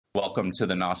Welcome to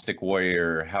the Gnostic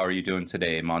Warrior. How are you doing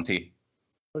today, Monty?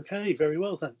 Okay, very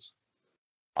well, thanks.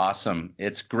 Awesome.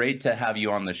 It's great to have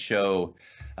you on the show.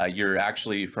 You're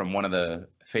actually from one of the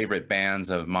favorite bands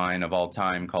of mine of all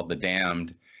time called The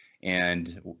Damned.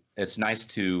 And it's nice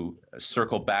to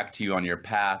circle back to you on your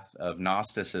path of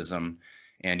Gnosticism.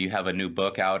 And you have a new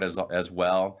book out as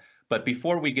well. But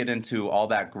before we get into all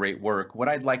that great work, what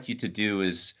I'd like you to do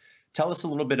is tell us a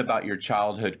little bit about your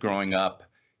childhood growing up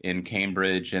in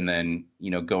Cambridge and then,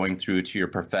 going through to your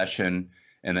profession,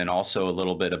 and then also a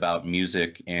little bit about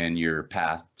music and your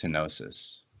path to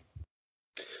Gnosis.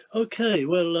 Okay,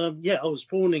 well, I was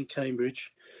born in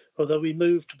Cambridge, although we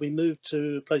moved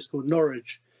to a place called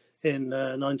Norwich in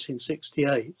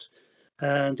 1968,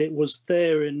 and it was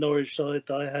there in Norwich that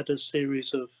I had a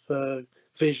series of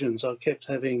visions. I kept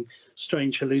having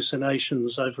strange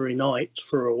hallucinations every night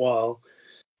for a while,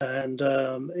 and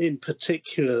in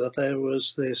particular, there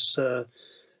was this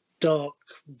dark,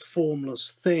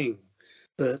 formless thing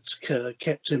that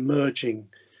kept emerging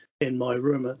in my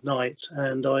room at night,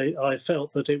 and I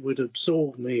felt that it would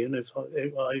absorb me, and if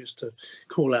I used to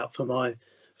call out for my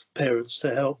parents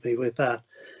to help me with that.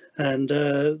 And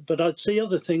but I'd see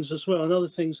other things as well, and other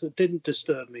things that didn't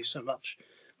disturb me so much.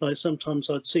 Like sometimes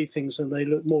I'd see things and they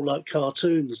looked more like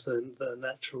cartoons than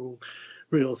actual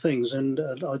real things. And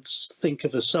I'd think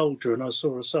of a soldier, and I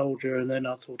saw a soldier, and then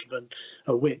I thought of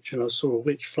a witch, and I saw a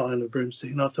witch flying a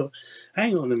broomstick, and I thought,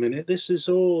 hang on a minute, this is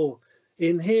all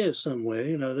in here somewhere.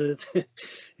 It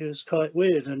was quite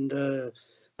weird. And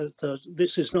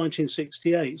this is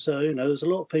 1968, so there's a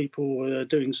lot of people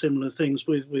doing similar things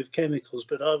with chemicals,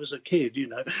 but I was a kid,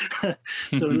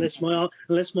 so unless my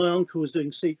uncle was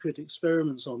doing secret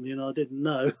experiments on me and I didn't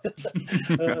know,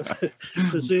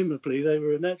 presumably they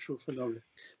were a natural phenomenon.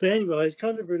 But anyway, I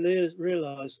kind of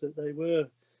realized that they were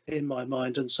in my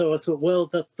mind, and so I thought, well,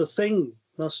 that the thing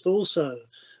must also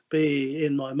be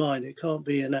in my mind. It can't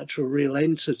be a natural real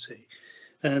entity.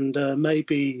 And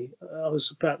maybe I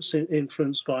was perhaps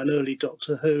influenced by an early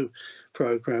Doctor Who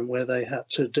program where they had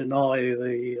to deny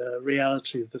the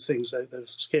reality of the things, the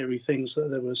scary things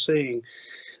that they were seeing.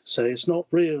 So it's not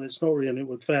real, and it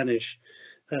would vanish.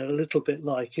 A little bit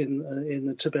like in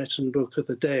the Tibetan Book of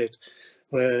the Dead,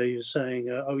 where you're saying,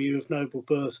 "Oh, you of noble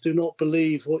birth, do not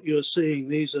believe what you're seeing.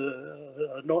 These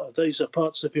are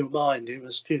parts of your mind. You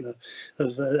must,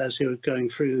 as you're going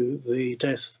through the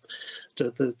death,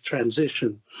 the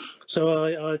transition." So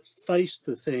I faced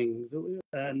the thing,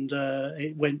 and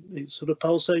it sort of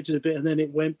pulsated a bit, and then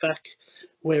it went back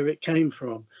where it came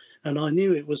from, and I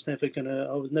knew I was never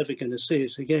gonna see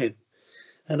it again,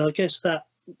 and I guess that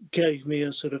gave me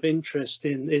a sort of interest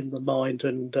in the mind,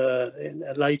 and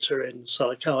later in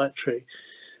psychiatry.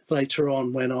 Later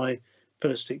on, when I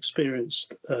first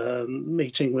experienced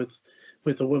meeting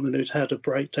with a woman who'd had a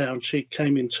breakdown, she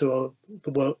came into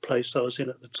the workplace I was in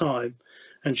at the time,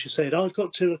 and she said, "I've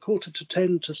got till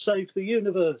 9:45 to save the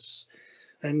universe,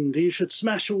 and you should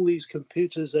smash all these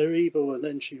computers, they're evil." And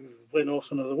then she went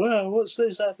off and I thought, "Wow, what's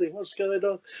this happening? What's going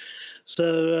on?"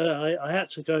 So I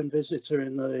had to go and visit her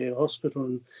in the hospital,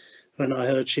 and when I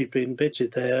heard she'd been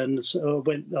admitted there, and so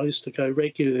I used to go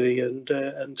regularly, and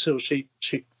until she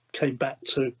came back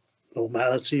to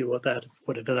normality,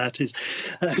 whatever that is,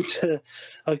 and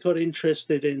I got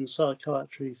interested in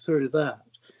psychiatry through that.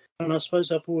 And I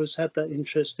suppose I've always had that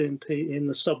interest in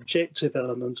the subjective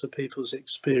element of people's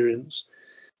experience.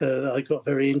 I got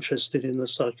very interested in the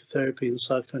psychotherapy and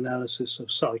psychoanalysis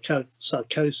of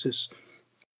psychosis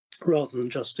rather than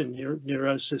just in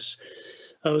neurosis.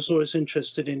 I was always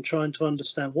interested in trying to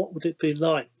understand what would it be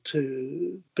like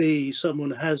to be someone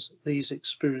who has these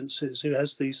experiences, who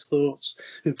has these thoughts,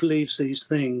 who believes these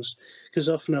things, because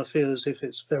often I feel as if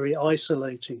it's very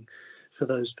isolating for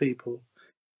those people.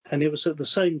 And it was at the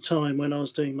same time when I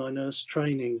was doing my nurse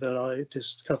training that I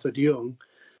discovered Jung,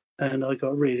 and I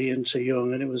got really into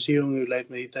Jung, and it was Jung who led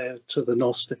me there to the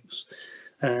Gnostics.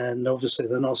 And obviously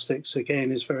the Gnostics,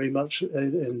 again, is very much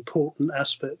an important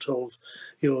aspect of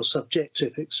your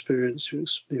subjective experience,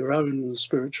 your own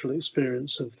spiritual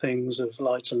experience of things, of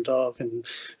light and dark and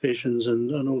visions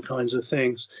and all kinds of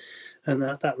things. And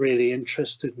that really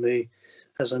interested me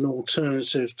as an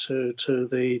alternative to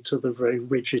the very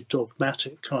rigid,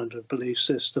 dogmatic kind of belief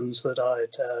systems that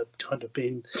I'd kind of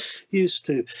been used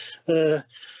to.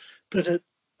 But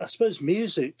I suppose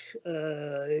music,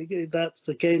 that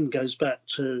again goes back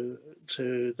to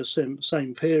the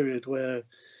same period where,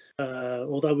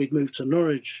 although we'd moved to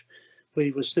Norwich,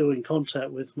 we were still in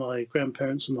contact with my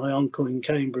grandparents and my uncle in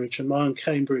Cambridge. And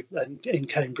in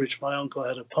Cambridge, my uncle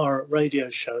had a pirate radio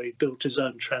show. He built his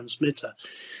own transmitter,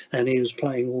 and he was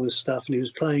playing all this stuff. And he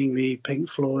was playing me Pink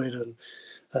Floyd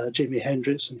Jimi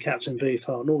Hendrix and Captain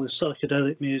Beefheart and all this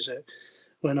psychedelic music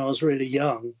when I was really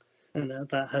young, and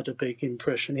that had a big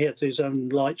impression. He had his own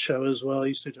light show as well. He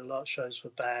used to do light shows for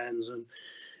bands, and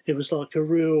it was like a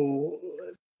real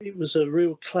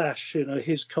clash,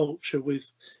 his culture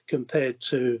compared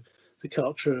to the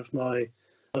culture of my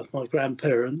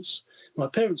grandparents. My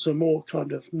parents were more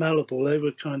kind of malleable. They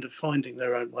were kind of finding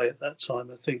their own way at that time,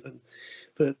 I think.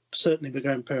 But certainly my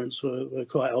grandparents were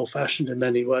quite old-fashioned in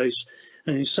many ways.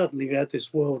 And you suddenly had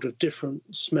this world of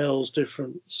different smells,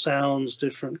 different sounds,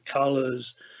 different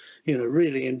colours,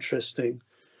 really interesting.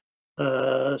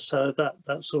 So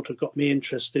that sort of got me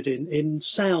interested in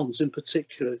sounds in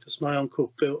particular, because my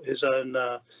uncle built his own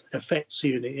effects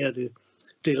unit. He had a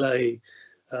delay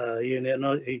unit,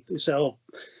 and he said, "Oh,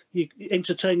 you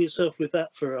entertain yourself with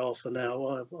that for half an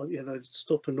hour,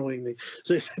 stop annoying me."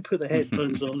 So if I put the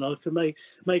headphones on, I could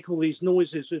make all these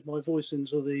noises with my voice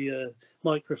into the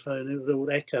microphone. It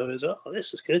would echo as, "Oh,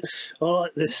 this is good. I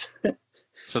like this."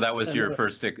 So that was your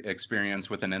first experience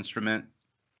with an instrument?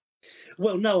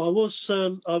 Well, no, I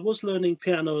was learning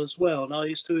piano as well, and I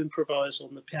used to improvise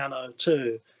on the piano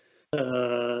too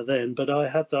then. But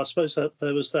I suppose that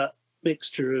there was that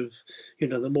mixture of,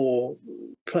 the more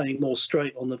playing more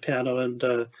straight on the piano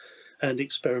and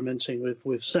experimenting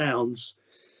with sounds.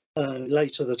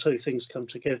 Later, the two things come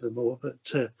together more.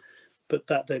 But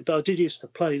back then, I did used to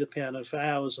play the piano for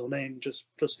hours on end,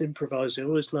 just improvising. I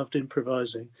always loved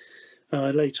improvising.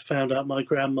 I later found out my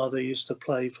grandmother used to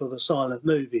play for the silent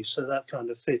movies, so that kind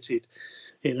of fitted,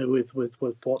 with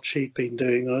what she'd been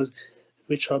doing,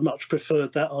 which I much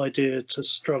preferred that idea to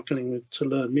struggling to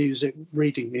learn music,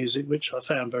 reading music, which I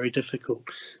found very difficult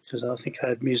because I think I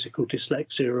had musical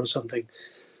dyslexia or something.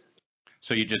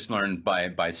 So you just learned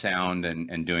by sound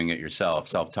and doing it yourself,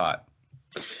 self-taught?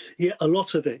 Yeah, a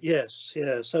lot of it, yes.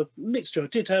 Yeah, so mixture. I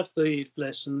did have the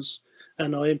lessons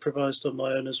and I improvised on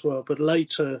my own as well, but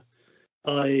later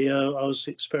I was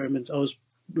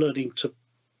learning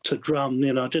to drum.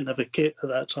 I didn't have a kit at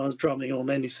that time. I was drumming on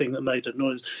anything that made a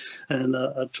noise, and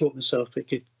I taught myself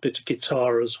a bit of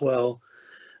guitar as well.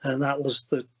 And that was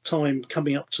the time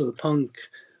coming up to the punk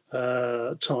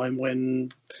time,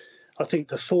 when I think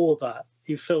before that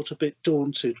you felt a bit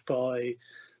daunted by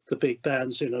the big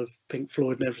bands, Pink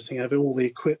Floyd and everything, having all the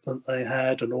equipment they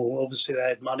had, and obviously they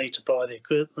had money to buy the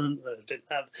equipment. They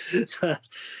didn't have that.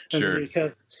 Sure. And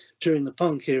then during the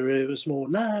punk era, it was more,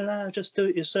 no, just do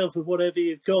it yourself with whatever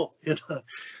you've got,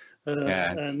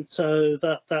 Yeah. And so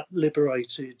that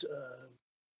liberated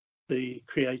the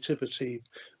creativity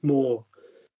more,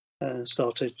 and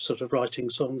started sort of writing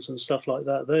songs and stuff like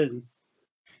that then.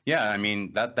 Yeah, I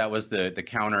mean, that was the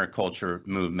counterculture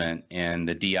movement and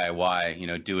the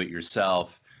DIY, do it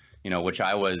yourself, which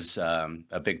I was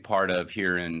a big part of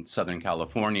here in Southern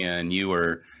California, and you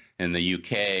were in the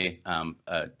UK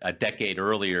a decade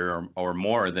earlier or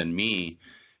more than me,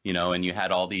 and you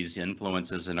had all these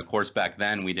influences. And of course, back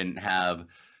then we didn't have,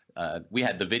 we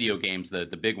had the video games, the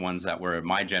big ones that were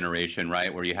my generation,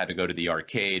 right, where you had to go to the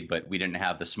arcade, but we didn't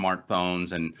have the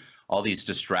smartphones and all these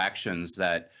distractions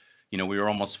that, we were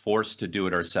almost forced to do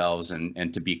it ourselves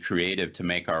and to be creative, to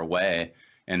make our way.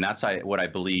 And that's what I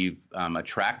believe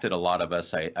attracted a lot of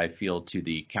us, I feel, to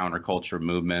the counterculture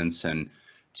movements and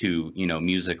to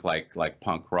music like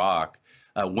punk rock.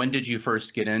 When did you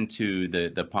first get into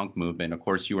the punk movement? Of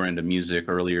course, you were into music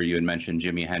earlier. You had mentioned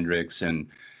Jimi Hendrix and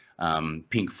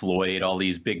Pink Floyd, all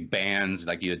these big bands,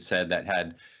 like you had said, that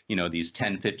had these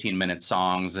 10-15 minute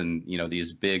songs and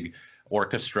these big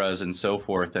orchestras and so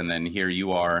forth. And then here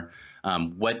you are.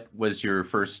 What was your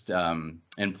first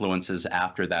influences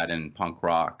after that in punk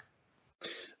rock?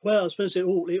 Well, I suppose it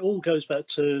all goes back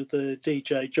to the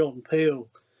DJ John Peel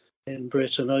in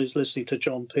Britain. I was listening to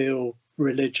John Peel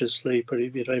religiously,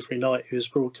 pretty every night he was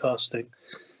broadcasting.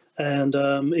 And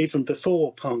even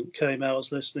before punk came out, I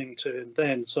was listening to him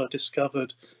then. So I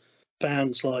discovered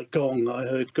bands like Gong. I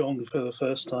heard Gong for the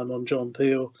first time on John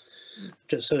Peel.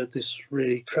 Just heard this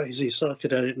really crazy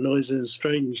psychedelic noises,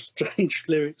 strange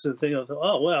lyrics and things. I thought,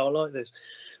 oh wow, I like this.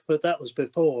 But that was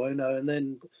before, and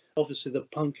then obviously the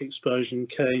punk explosion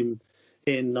came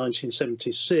in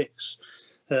 1976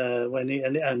 when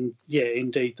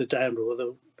indeed the Damned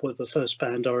were the first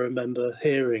band I remember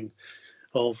hearing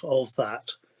of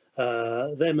that.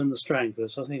 Them and the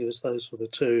Stranglers, I think it was those were the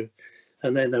two.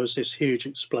 And then there was this huge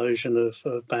explosion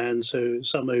of bands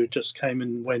some who just came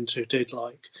and went, who did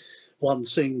like one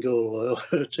single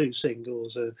or two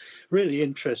singles. Really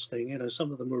interesting.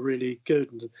 Some of them were really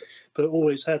good, but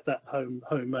always had that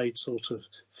homemade sort of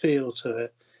feel to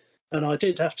it. And I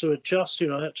did have to adjust,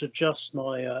 I had to adjust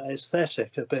my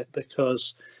aesthetic a bit,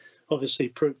 because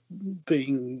obviously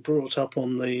being brought up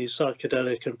on the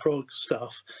psychedelic and prog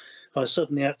stuff, I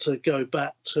suddenly had to go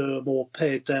back to a more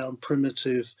pared down,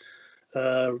 primitive,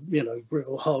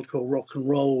 real hardcore rock and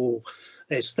roll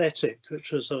aesthetic,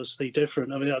 which was obviously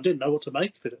different. I mean, I didn't know what to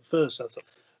make of it at first. I thought,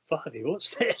 blimey,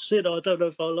 what's this? I don't know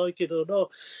if I like it or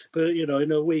not. But,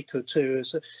 in a week or two,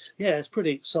 it's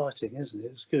pretty exciting, isn't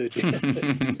it? It's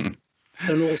good.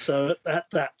 And also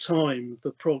at that time,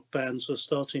 the prog bands were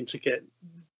starting to get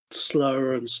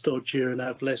slower and stodgier and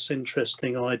have less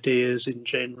interesting ideas in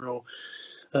general.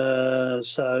 And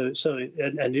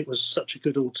it was such a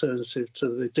good alternative to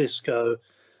the disco,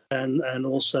 and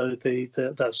also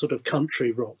that sort of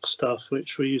country rock stuff,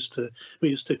 which we used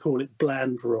to call it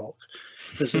bland rock,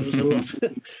 because there was a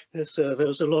lot there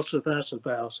was a lot of that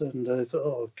about, and I thought,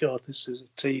 oh God, this is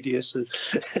tedious.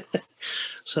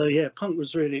 So yeah, punk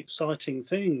was a really exciting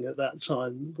thing at that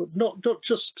time, but not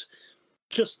just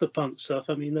the punk stuff.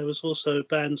 I mean, there was also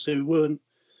bands who were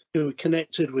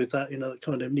connected with that, the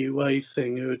kind of new wave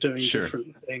thing, who were doing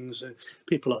different things.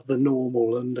 People like the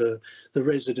Normal and the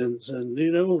Residents,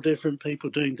 and all different people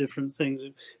doing different things.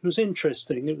 It was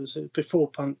interesting. It was before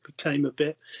punk became a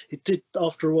bit. It did,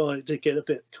 after a while, it did get a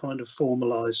bit kind of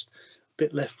formalised, a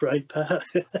bit left brain power.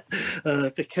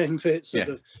 Became a bit sort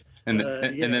of. And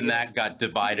then that got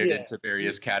divided into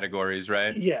various categories,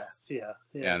 right? Yeah.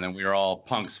 And then we were all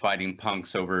punks fighting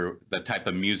punks over the type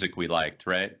of music we liked,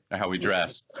 right? Or how we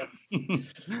dressed.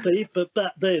 But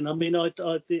back then, I mean,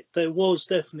 there was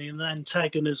definitely an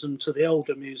antagonism to the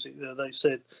older music. They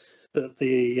said that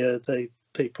the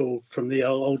people from the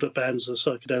older bands, the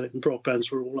psychedelic and prog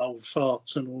bands, were all old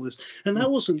farts and all this, and that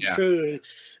wasn't true.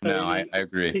 I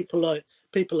agree.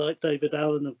 People like David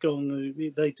Allen of Gong,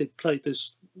 they played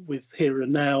this with Here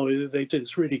and Now. They did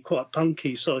this really quite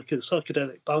punky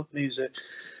psychedelic punk music.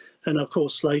 And of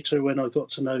course, later when I got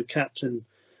to know Captain,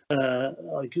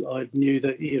 I knew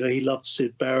that he loved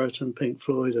Syd Barrett and Pink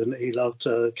Floyd, and he loved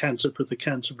the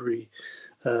Canterbury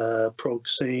prog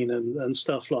scene and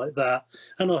stuff like that.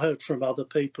 And I heard from other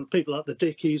people like the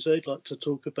Dickies. They'd like to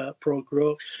talk about prog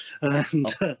rock,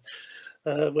 and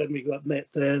when we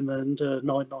met them, and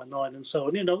 999 and so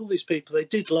on. All these people, they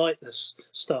did like this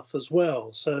stuff as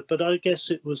well. So, but I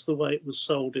guess it was the way it was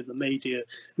sold in the media.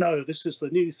 No, this is the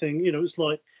new thing. It's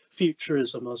like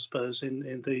futurism, I suppose,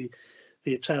 in the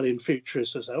Italian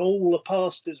futurists. They say, all the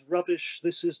past is rubbish.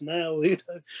 This is now,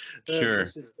 Sure.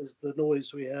 This is the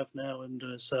noise we have now,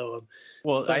 and so on.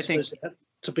 Well, I think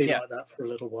to be like that for a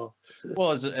little while.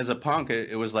 Well, as a punk,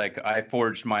 it was like I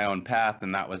forged my own path,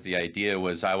 and that was the idea,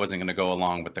 was I wasn't going to go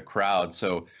along with the crowd.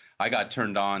 So I got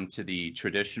turned on to the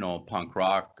traditional punk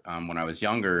rock when I was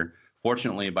younger,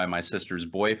 fortunately by my sister's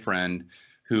boyfriend,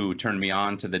 who turned me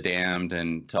on to the Damned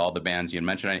and to all the bands you had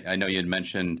mentioned. I know you had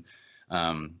mentioned,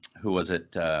 who was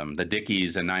it? The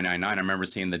Dickies and 999. I remember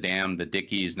seeing the Damned, the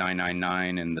Dickies,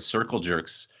 999, and the Circle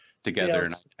Jerks together.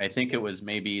 And I think it was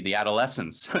maybe the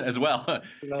Adolescents as well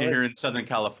here in Southern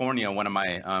California. One of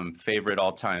my favorite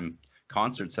all-time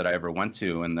concerts that I ever went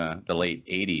to in the late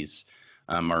 80s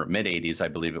or mid 80s, I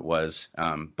believe it was.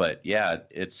 But yeah,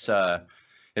 it's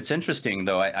interesting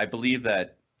though. I believe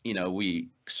that, we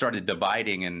started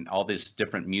dividing, and all this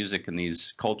different music and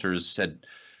these cultures had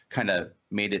kind of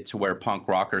made it to where punk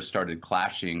rockers started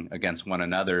clashing against one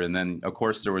another. And then of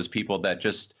course there was people that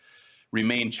just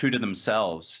remain true to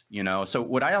themselves, So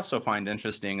what I also find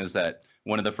interesting is that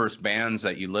one of the first bands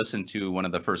that you listen to, one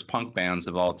of the first punk bands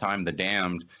of all time, the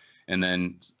Damned, and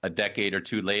then a decade or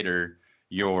two later,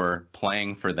 you're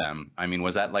playing for them. I mean,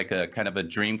 was that like a kind of a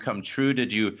dream come true?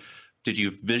 Did you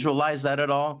visualize that at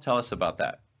all? Tell us about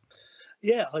that.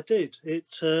 Yeah, I did.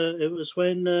 It was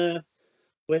when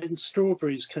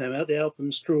Strawberries came out, the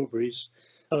album Strawberries.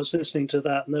 I was listening to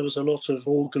that, and there was a lot of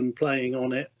organ playing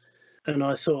on it. And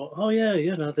I thought, oh yeah,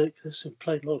 they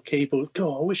played a lot of keyboards.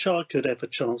 God, I wish I could have a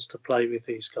chance to play with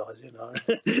these guys.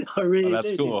 I really that's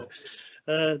did. Cool.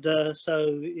 And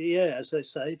so yeah, as they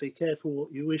say, be careful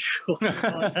what you wish for.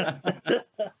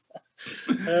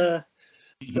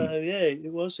 So yeah,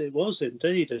 it was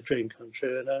indeed a dream come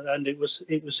true, and it was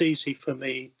easy for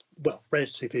me, well,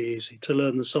 relatively easy to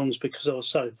learn the songs because I was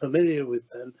so familiar with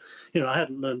them. I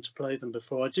hadn't learned to play them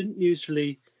before. I didn't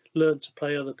usually learn to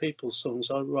play other people's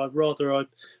songs. I'd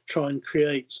try and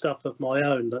create stuff of my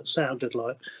own that sounded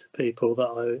like people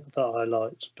that I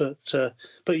liked.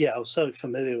 But yeah, I was so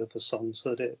familiar with the songs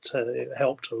that it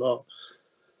helped a lot.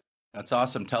 That's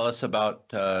awesome. Tell us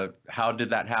about how did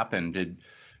that happen?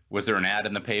 Was there an ad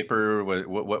in the paper?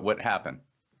 What happened?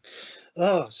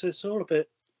 Oh, so it's all a bit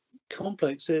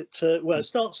complex. It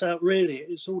starts out really.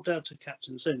 It's all down to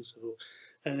Captain Sensible,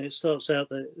 and it starts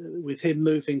out with him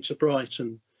moving to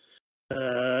Brighton.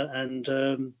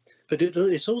 But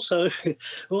it's also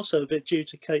also a bit due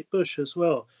to Kate Bush as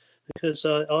well, because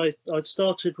I'd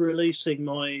started releasing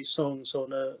my songs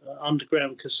on a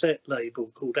underground cassette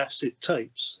label called Acid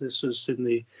Tapes. This was in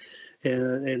the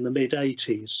mid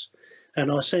 '80s,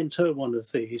 and I sent her one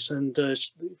of these, and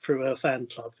through her fan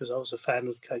club, because I was a fan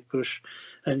of Kate Bush,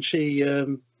 and she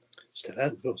still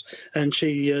am, of course, and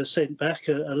she sent back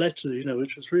a letter,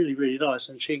 which was really, really nice,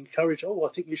 and she encouraged, I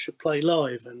think you should play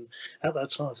live. And at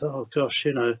that time I thought, oh gosh,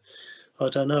 I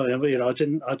don't know, I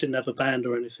didn't have a band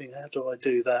or anything. How do I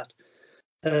do that?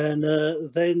 And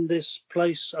then this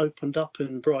place opened up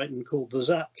in Brighton called the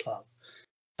Zap Club,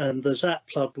 and the Zap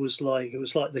Club was like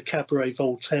the Cabaret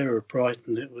Voltaire of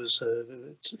Brighton. It was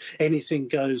anything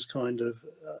goes kind of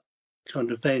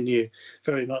venue,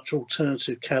 very much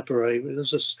alternative cabaret.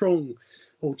 There's a strong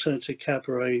alternative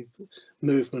cabaret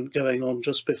movement going on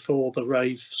just before the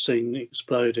rave scene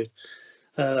exploded.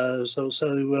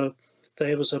 So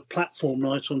there was a platform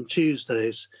night on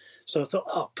Tuesdays. So I thought,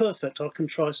 oh, perfect, I can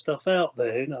try stuff out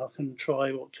there. I can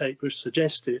try what Kate Bush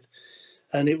suggested.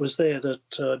 And it was there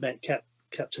that I met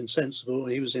Captain Sensible.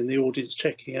 He was in the audience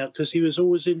checking out, because he was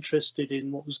always interested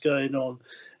in what was going on,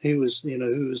 who was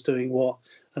doing what.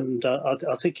 And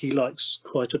I think he likes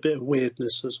quite a bit of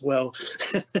weirdness as well.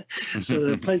 So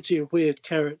there are plenty of weird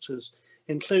characters,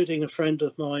 including a friend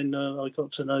of mine I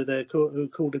got to know there who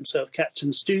called himself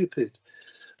Captain Stupid.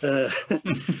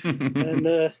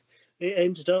 And it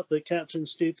ended up that Captain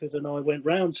Stupid and I went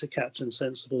round to Captain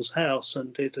Sensible's house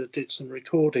and did some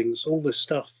recordings. All this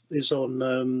stuff is on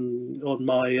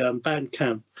my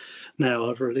Bandcamp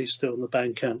now. I've released it on the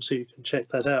Bandcamp, so you can check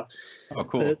that out. Oh,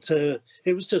 cool! But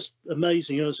it was just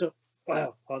amazing. I was like,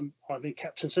 wow, I'm in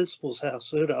Captain Sensible's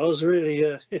house. I was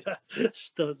really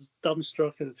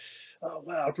dumbstruck. And, oh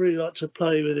wow, I'd really like to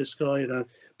play with this guy,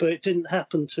 But it didn't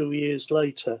happen 2 years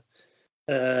later,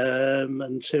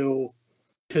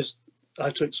 because I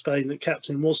have to explain that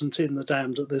Captain wasn't in the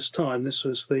Damned at this time. This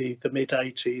was the mid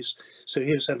 '80s, so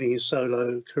he was having his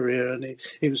solo career, and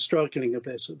he was struggling a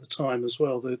bit at the time as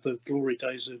well. The glory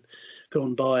days had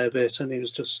gone by a bit, and he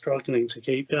was just struggling to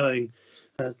keep going.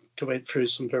 Went through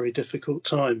some very difficult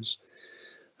times,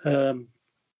 and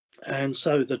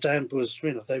so the Damned was,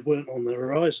 they weren't on the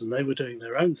horizon. They were doing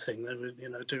their own thing. They were,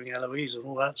 doing Eloise and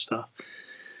all that stuff.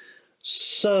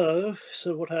 So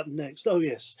what happened next? Oh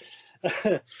yes.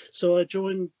 So I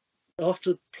joined,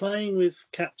 after playing with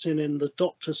Captain in the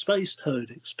Dr. Space Toad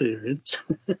experience,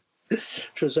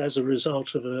 which was as a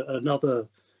result of another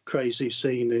crazy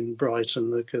scene in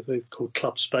Brighton called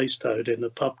Club Space Toad in a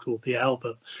pub called the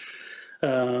Albert.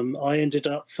 I ended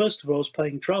up, first of all, I was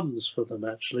playing drums for them,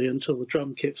 actually, until the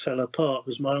drum kit fell apart. It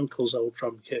was my uncle's old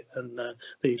drum kit, and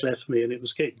he'd left me, and it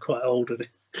was getting quite old.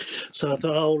 So I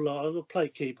thought, I'll play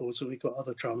keyboards, and we've got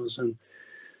other drummers. And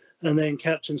then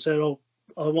Captain said, oh,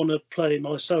 I want to play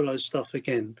my solo stuff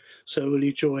again. So will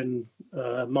you join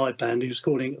my band? He was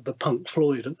calling it the Punk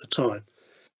Floyd at the time.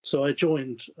 So I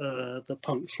joined the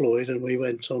Punk Floyd, and we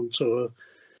went on tour.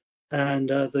 And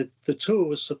the tour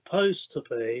was supposed to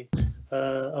be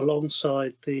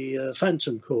alongside the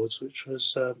Phantom Chords, which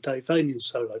was Dave Vaining's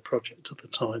solo project at the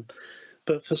time.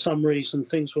 But for some reason,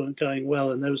 things weren't going well,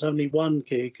 and there was only one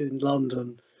gig in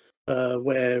London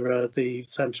where the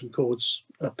Phantom Chords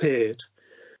appeared,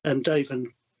 and Dave and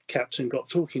Captain got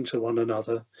talking to one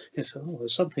another. He thought, oh,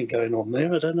 there's something going on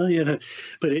there, I don't know,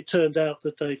 But it turned out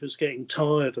that Dave was getting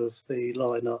tired of the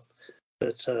lineup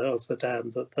of the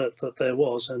Damned that there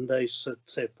was, and they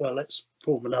said, well, let's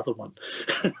form another one.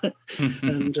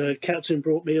 And Captain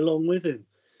brought me along with him,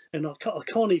 and I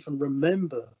can't even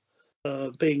remember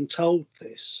being told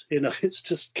this. It's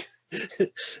just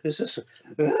it's just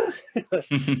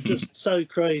so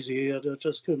crazy. I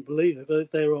just couldn't believe it.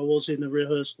 But there I was in a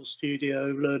rehearsal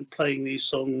studio, playing these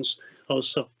songs. I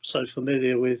was so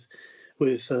familiar with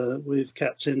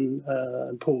Captain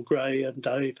and Paul Gray and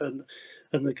Dave and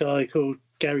the guy called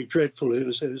Gary Dreadful, who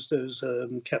was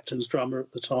Captain's drummer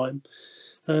at the time.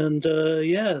 And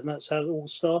and that's how it all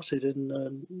started in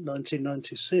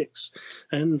 1996,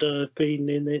 and I've been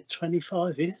in it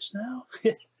 25 years now.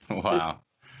 Wow,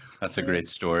 that's a great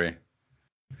story.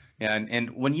 Yeah,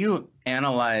 and when you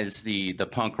analyze the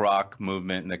punk rock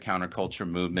movement and the counterculture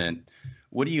movement,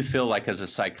 what do you feel like as a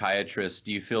psychiatrist?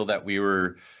 Do you feel that we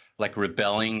were like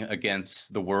rebelling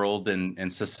against the world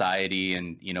and society,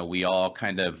 and we all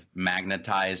kind of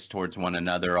magnetized towards one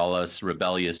another, all us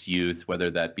rebellious youth, whether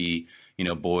that be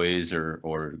boys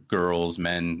or girls,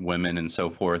 men, women, and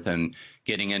so forth, and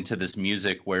getting into this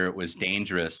music where it was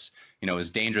dangerous. It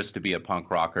was dangerous to be a punk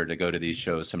rocker, to go to these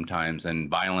shows sometimes, and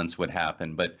violence would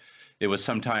happen. But it was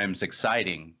sometimes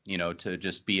exciting, to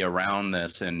just be around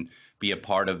this and be a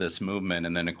part of this movement.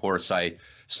 And then, of course, I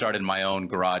started my own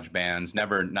garage bands,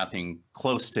 nothing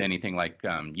close to anything like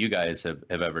you guys have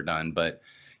ever done. But,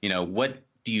 what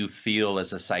do you feel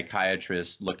as a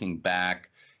psychiatrist looking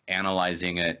back,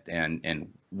 analyzing it,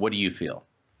 and what do you feel?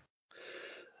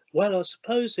 Well, I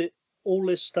suppose all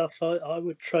this stuff, I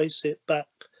would trace it back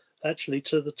actually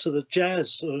to the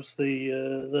jazz of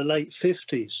the late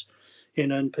 50s,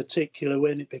 in particular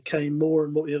when it became more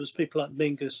and more, there was people like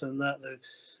Mingus and that,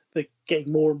 they're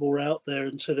getting more and more out there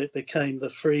until it became the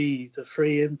free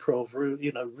improv,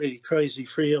 really crazy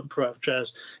free improv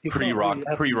jazz.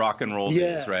 Pre-rock and roll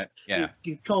days, right? Yeah.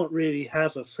 You can't really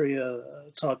have a freer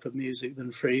type of music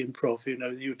than free improv.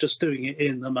 You're just doing it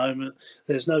in the moment.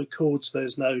 There's no chords,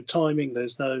 there's no timing,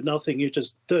 there's nothing. You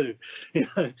just do.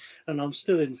 And I'm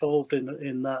still involved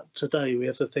in that today. We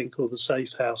have a thing called the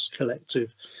Safe House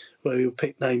Collective, where you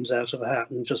pick names out of a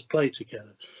hat and just play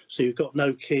together. So you've got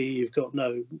no key, you've got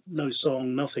no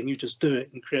song, nothing. You just do it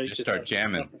and create. Just start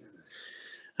jamming.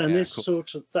 And this cool.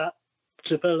 Sort of that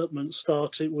development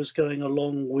was going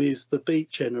along with the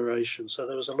Beat generation. So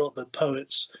there was a lot of the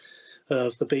poets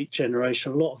of the Beat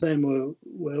generation. A lot of them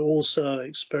were also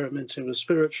experimenting with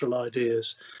spiritual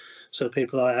ideas. So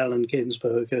people like Allen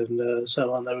Ginsberg and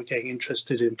so on, they were getting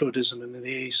interested in Buddhism in the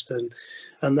East, and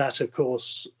that, of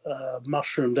course,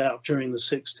 mushroomed out during the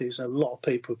 60s. And a lot of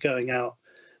people going out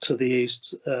to the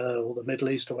East or the Middle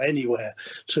East or anywhere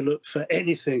to look for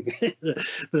anything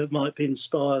that might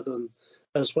inspire them,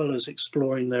 as well as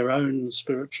exploring their own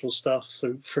spiritual stuff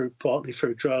partly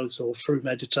through drugs or through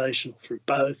meditation or through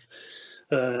both,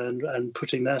 and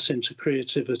putting that into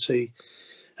creativity.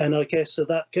 And I guess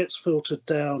that gets filtered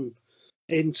down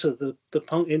into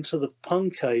the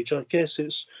punk age. I guess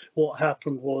it's what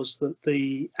happened was that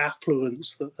the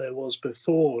affluence that there was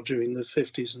before during the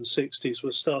 50s and 60s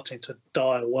was starting to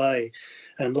die away,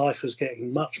 and life was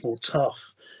getting much more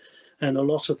tough. And a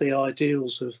lot of the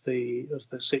ideals of the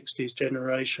 60s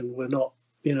generation were not,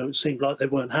 it seemed like they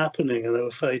weren't happening and they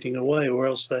were fading away, or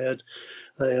else they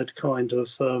had kind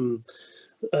of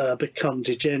become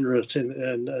degenerate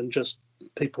and just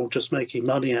people just making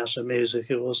money out of music.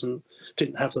 It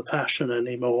didn't have the passion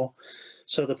anymore.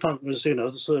 So the punk was,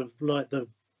 sort of like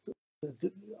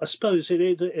I suppose it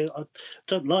is. I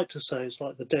don't like to say it's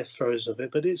like the death throes of it,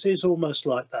 but it is almost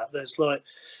like that. There's like,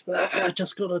 I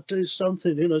just got to do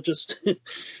something, just,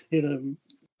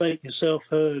 make yourself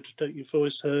heard, make your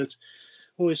voice heard,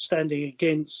 always standing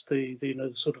against the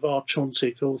sort of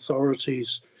archontic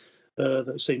authorities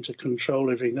that seem to control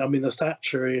everything. I mean, the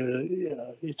Thatcher era,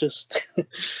 it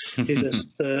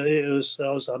was.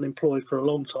 I was unemployed for a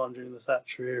long time during the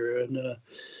Thatcher era, and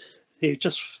you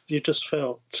just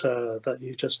felt that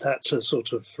you just had to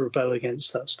sort of rebel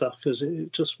against that stuff because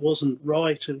it just wasn't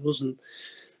right. It wasn't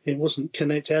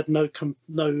connected. It had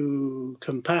no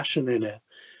compassion in it.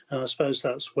 And I suppose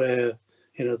that's where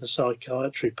the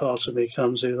psychiatry part of me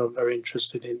comes in. I'm very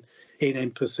interested in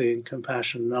empathy and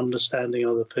compassion and understanding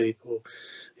other people,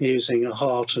 using a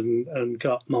heart and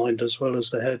gut mind as well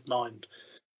as the head mind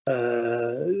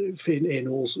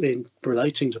in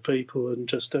relating to people and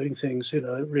just doing things. It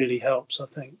really helps, I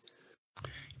think.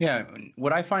 Yeah,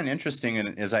 what I find interesting,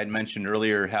 and as I mentioned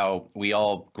earlier, how we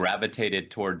all gravitated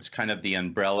towards kind of the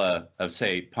umbrella of,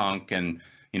 say, punk, and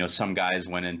some guys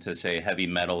went into, say, heavy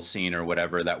metal scene or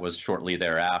whatever. That was shortly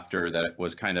thereafter. That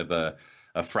was kind of a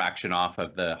fraction off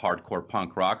of the hardcore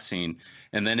punk rock scene.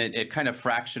 And then it kind of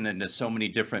fractioned into so many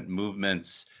different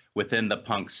movements within the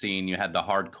punk scene. You had the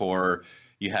hardcore,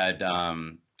 you had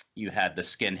the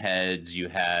skinheads, you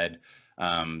had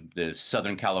the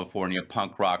Southern California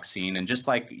punk rock scene. And just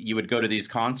like you would go to these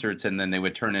concerts and then they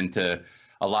would turn into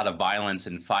a lot of violence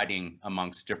and fighting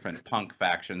amongst different punk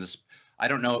factions. I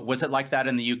don't know, was it like that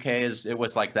in the UK as it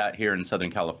was like that here in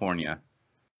Southern California?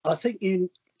 I think you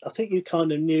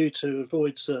kind of knew to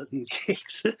avoid certain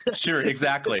gigs. Sure,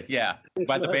 exactly. Yeah,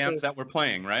 by the bands that were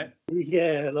playing, right?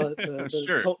 Yeah, like the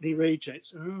sure. Cockney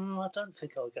Rejects. I don't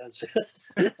think I'll go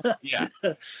to. Yeah.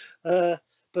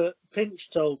 But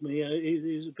Pinch told me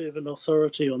he's a bit of an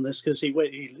authority on this because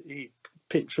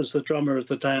Pinch was the drummer of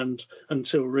the Damned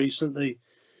until recently.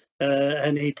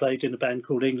 And he played in a band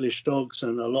called English Dogs,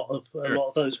 and a lot of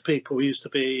those people used to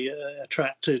be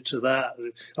attracted to that.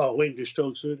 Oh, English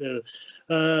Dogs!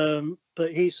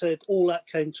 But he said all that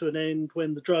came to an end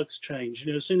when the drugs changed.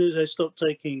 As soon as they stopped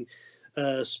taking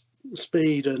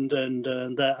speed and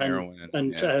heroin,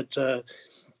 and had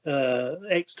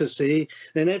ecstasy,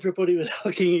 then everybody was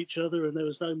hugging each other, and there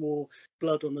was no more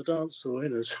blood on the dance floor.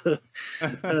 So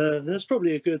that's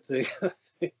probably a good thing.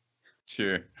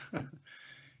 Sure.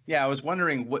 Yeah, I was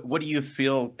wondering what do you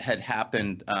feel had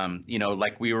happened?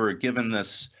 Like we were given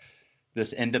this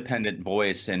independent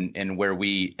voice, and where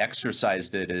we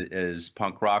exercised it as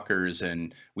punk rockers,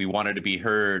 and we wanted to be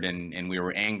heard, and we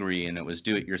were angry, and it was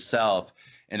do it yourself.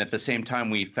 And at the same time,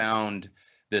 we found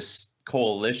this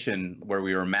coalition where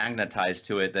we were magnetized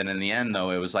to it. Then in the end,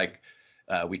 though, it was like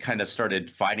we kind of started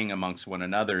fighting amongst one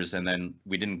another's, and then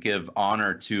we didn't give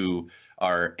honor to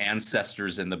our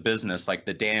ancestors in the business, like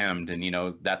the damned. And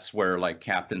that's where like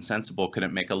Captain Sensible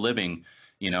couldn't make a living,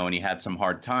 and he had some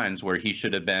hard times where he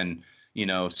should have been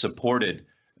supported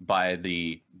by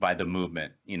the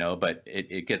movement, but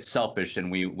it gets selfish,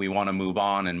 and we want to move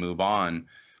on and move on.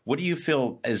 What do you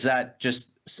feel? Is that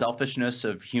just selfishness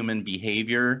of human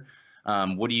behavior?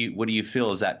 What do you feel?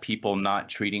 Is that people not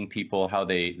treating people how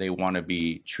they want to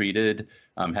be treated?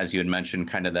 As you had mentioned,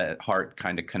 kind of that heart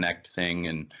kind of connect thing,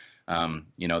 and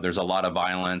there's a lot of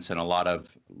violence and a lot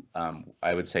of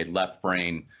I would say left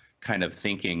brain kind of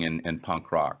thinking in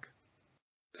punk rock.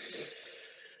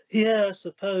 Yeah, I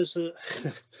suppose that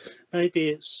maybe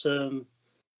it's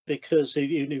because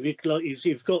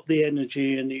you've got the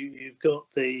energy and you've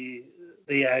got the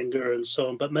anger and so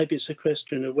on, but maybe it's a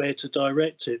question of where to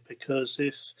direct it. Because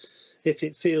if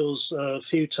it feels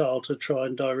futile to try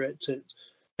and direct it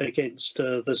against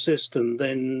the system,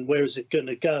 then where is it going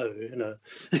to go?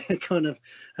 It kind of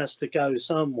has to go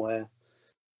somewhere,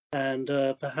 and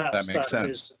perhaps that makes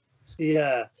sense.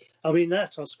 Yeah. I mean,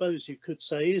 that, I suppose you could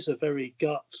say, is a very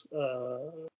gut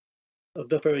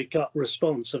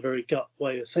response, a very gut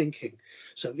way of thinking.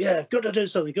 So, yeah, got to do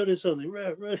something.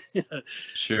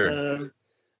 Sure.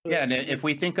 Yeah, and if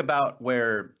we think about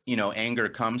where, anger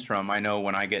comes from, I know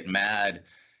when I get mad,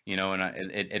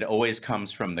 and it always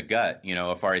comes from the gut.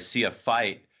 If I see a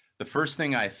fight, the first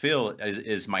thing I feel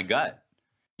is my gut.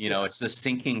 It's this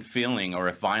sinking feeling, or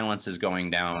if violence is going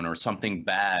down or something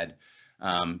bad.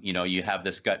 You have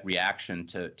this gut reaction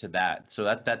to that. So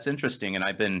that's interesting. And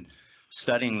I've been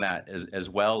studying that as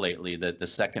well lately, that the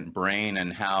second brain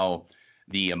and how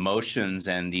the emotions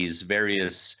and these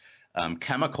various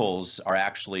chemicals are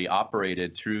actually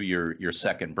operated through your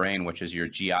second brain, which is your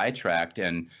GI tract.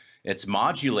 And it's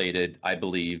modulated, I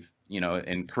believe,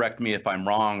 and correct me if I'm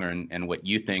wrong, and what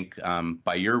you think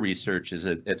by your research is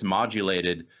it's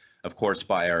modulated, of course,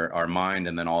 by our mind,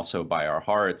 and then also by our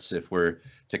hearts, if we're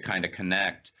to kind of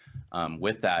connect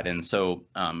with that. And so,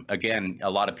 again, a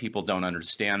lot of people don't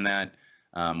understand that.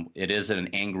 It is an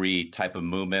angry type of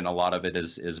movement. A lot of it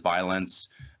is violence.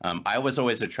 I was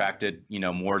always attracted,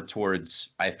 more towards,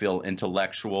 I feel,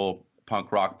 intellectual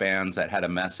punk rock bands that had a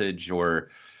message, or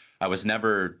I was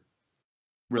never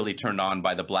really turned on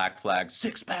by the Black Flag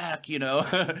six pack,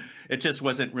 it just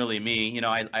wasn't really me.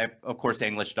 I of course,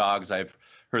 English Dogs, I've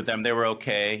heard them. They were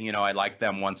okay. I liked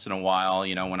them once in a while,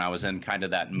 when I was in kind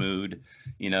of that mood,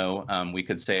 we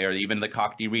could say, or even the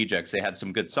Cockney Rejects, they had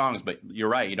some good songs. But you're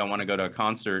right, you don't want to go to a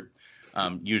concert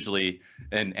usually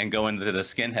and go into the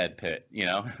skinhead pit.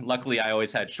 Luckily I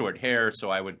always had short hair, so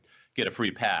I would get a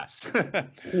free pass.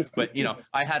 But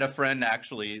I had a friend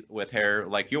actually with hair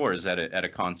like yours at a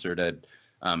concert at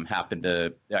happened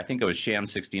to, I think it was Sham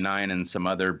 69 and some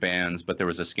other bands, but there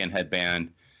was a skinhead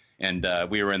band, and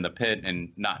we were in the pit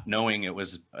and not knowing it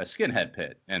was a skinhead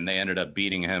pit, and they ended up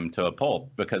beating him to a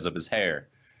pulp because of his hair,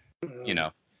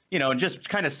 and just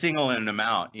kind of singling him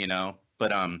out,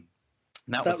 but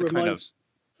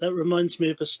that reminds me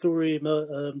of a story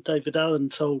David Allen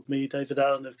told me, David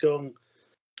Allen of Gong,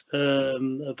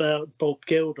 about Bob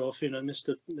Geldof,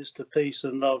 Mr. Peace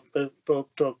and Love. Bob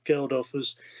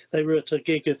Geldof they were at a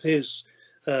gig of his,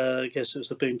 I guess it was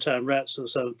the Boomtown Rats at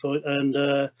some point,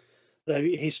 and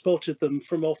he spotted them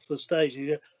from off the stage. He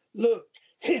said, "Look,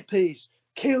 hippies,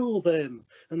 kill them!"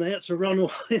 And they had to run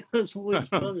away. There's all these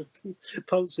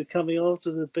punks are coming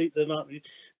after them, beat them up.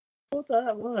 What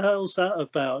the hell's that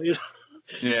about?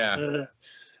 Yeah.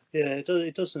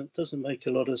 It doesn't make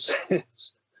a lot of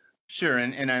sense. Sure,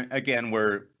 and again,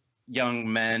 we're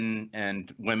young men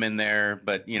and women there,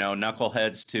 but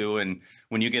knuckleheads too. And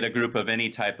when you get a group of any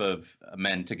type of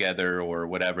men together or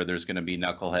whatever, there's going to be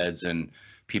knuckleheads and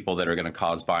people that are going to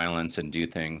cause violence and do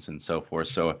things and so forth.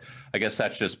 So I guess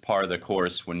that's just part of the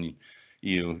course when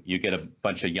you get a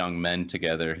bunch of young men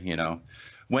together.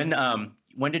 When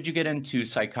did you get into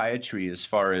psychiatry, as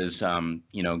far as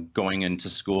going into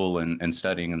school and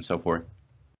studying and so forth?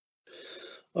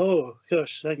 Oh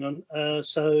gosh, hang on.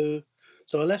 So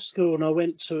I left school and I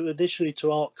went initially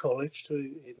to art college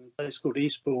in a place called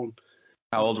Eastbourne.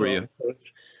 How old were you?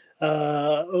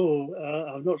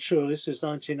 I'm not sure. This is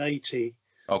 1980.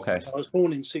 Okay. I was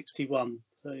born in 61.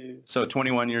 So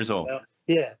 21 years old.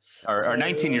 Yeah. Or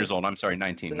 19 years old. I'm sorry,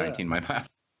 19. Yeah. 19, my math.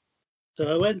 So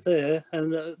I went there,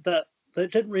 and that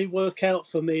didn't really work out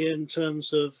for me in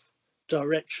terms of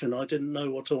direction. I didn't know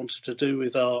what I wanted to do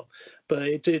with art, but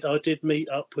it did. I did meet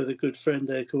up with a good friend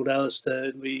there called Alistair,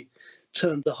 and we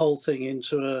turned the whole thing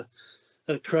into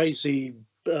a crazy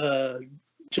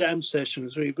jam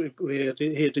sessions. He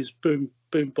had his boom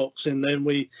box in there, and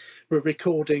we were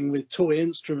recording with toy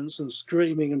instruments and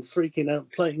screaming and freaking out,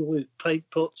 playing with paint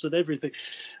pots and everything.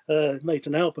 Made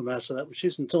an album out of that, which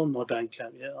isn't on my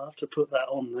Bandcamp yet. I have to put that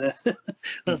on there.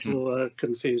 That will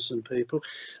confuse some people.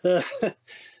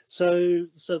 So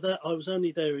that I was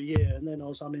only there a year, and then I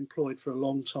was unemployed for a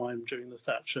long time during the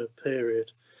Thatcher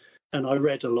period, and I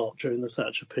read a lot during the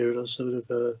Thatcher period. I was sort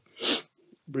of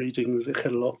reading a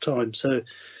lot of time. So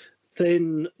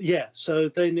then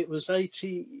it was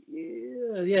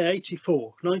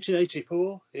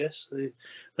 1984, yes,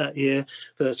 that year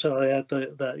that I had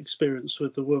that experience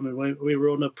with the woman. We were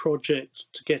on a project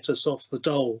to get us off the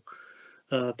dole,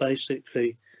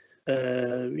 basically,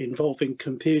 involving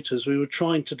computers. We were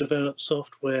trying to develop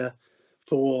software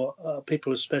for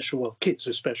people with kids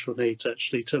with special needs,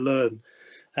 actually, to learn.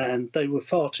 And they were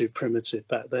far too primitive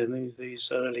back then.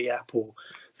 These early Apple,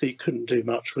 you couldn't do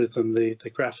much with them. The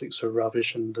graphics were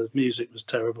rubbish and the music was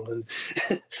terrible. And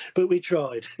but we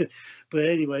tried. But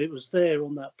anyway, it was there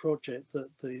on that project that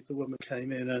the woman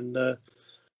came in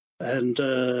and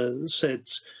said,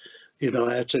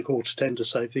 I had to call to 10 to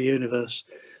save the universe.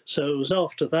 So it was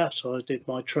after that I did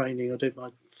my training. I did my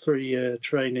 3-year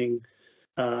training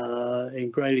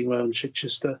in Graylingwell and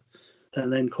Chichester,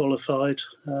 and then qualified,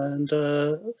 and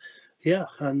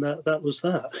and that was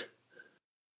that.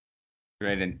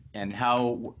 Great. And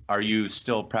how are you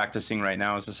still practicing right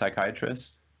now as a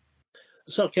psychiatrist?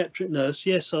 A psychiatric nurse,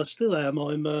 yes, I still am.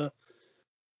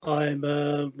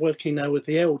 I'm working now with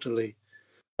the elderly,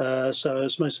 so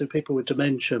it's mostly people with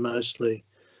dementia, mostly.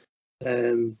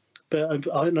 But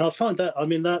I find that,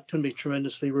 that can be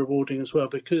tremendously rewarding as well,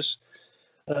 because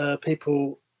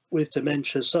people with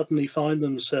dementia suddenly find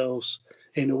themselves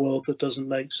in a world that doesn't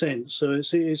make sense. So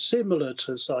it's similar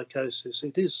to psychosis.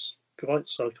 It is quite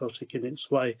psychotic in its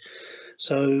way.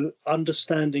 So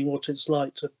understanding what it's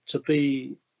like to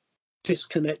be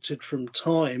disconnected from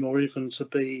time, or even to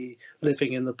be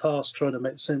living in the past, trying to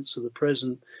make sense of the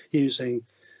present using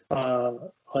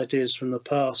ideas from the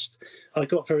past. I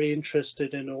got very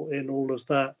interested in all of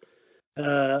that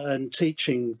and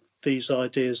teaching these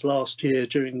ideas last year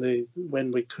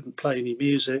when we couldn't play any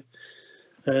music.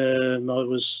 I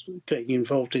was getting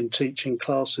involved in teaching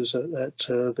classes at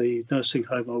the nursing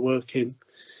home I work in,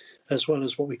 as well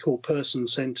as what we call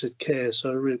person-centered care,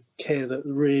 so care that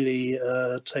really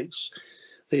takes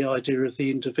the idea of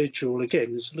the individual.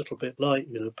 Again, it's a little bit like,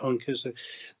 punk is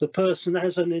the person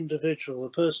as an individual, the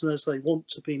person as they want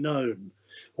to be known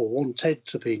or wanted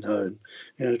to be known,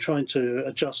 trying to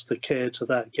adjust the care to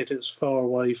that, get it as far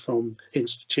away from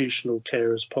institutional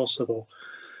care as possible.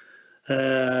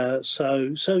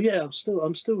 So yeah,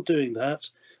 I'm still doing that.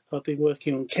 I've been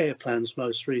working on care plans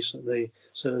most recently,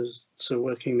 so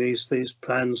working these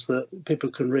plans that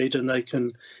people can read and they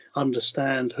can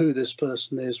understand who this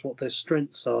person is, what their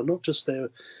strengths are, not just their,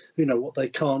 what they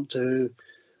can't do,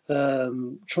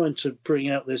 trying to bring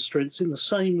out their strengths in the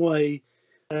same way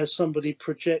as somebody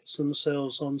projects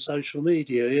themselves on social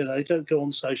media. They don't go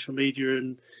on social media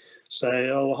and say,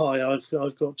 "Oh, hi,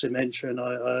 I've got dementia and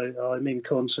I'm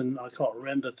incontinent, I can't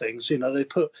remember things." They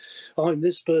put, "I'm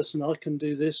this person, I can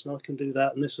do this and I can do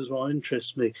that, and this is what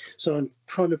interests me." So I'm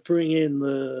trying to bring in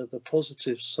the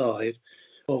positive side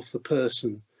of the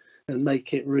person and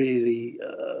make it really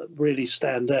really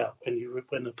stand out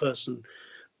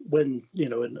when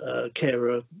a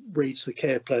carer reads the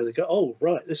care plan, they go, "Oh,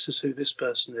 right, this is who this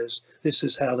person is. This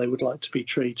is how they would like to be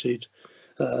treated."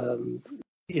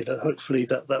 Hopefully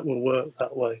that will work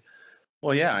that way.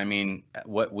 Well, yeah,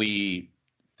 what we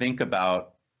think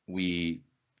about, we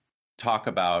talk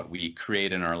about, we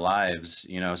create in our lives,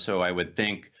 so I would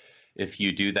think if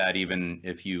you do that, even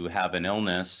if you have an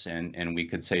illness, and we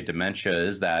could say dementia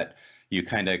is that, you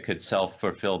kind of could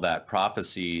self-fulfill that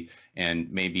prophecy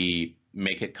and maybe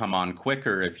make it come on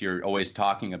quicker if you're always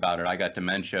talking about it. I got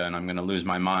dementia and I'm going to lose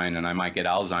my mind and I might get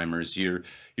Alzheimer's.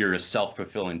 You're a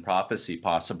self-fulfilling prophecy,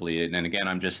 possibly. And again,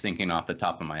 I'm just thinking off the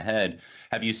top of my head.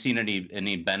 Have you seen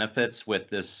any benefits with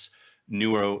this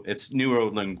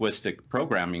neuro-linguistic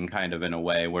programming, kind of, in a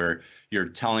way where you're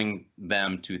telling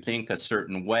them to think a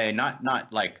certain way,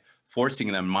 not like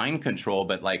forcing them mind control,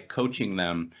 but like coaching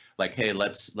them, like, hey,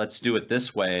 let's do it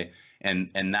this way, and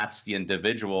that's the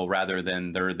individual rather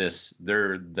than they're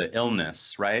the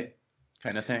illness, right?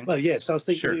 Kind of thing. Well, yes, I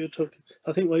think sure. what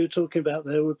you're talking about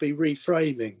there would be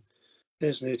reframing.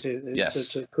 isn't it?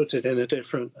 Yes, To put it in a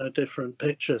different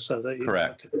picture so that you can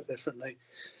correct. look at it differently.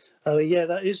 Oh, yeah,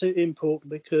 that is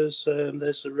important because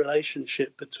there's a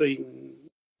relationship between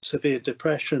severe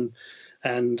depression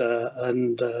and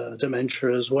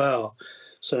dementia as well.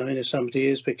 So, I mean, if somebody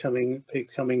is becoming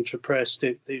depressed,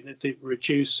 it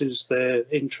reduces their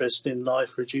interest in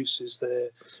life, reduces their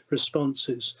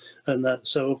responses, and that.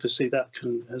 So obviously, that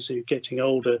can, as you're getting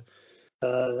older,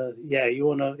 you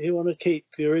want to keep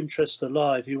your interest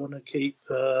alive. You want to keep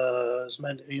as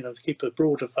many, keep a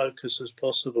broader focus as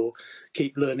possible.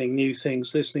 Keep learning new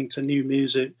things, listening to new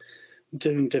music,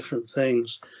 doing different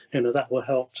things. That will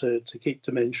help to keep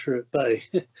dementia at bay.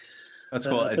 That's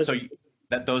cool. And But so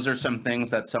that those are some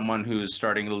things that someone who's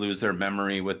starting to lose their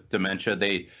memory with dementia,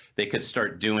 they could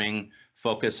start doing,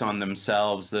 focus on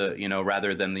themselves,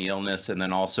 rather than the illness, and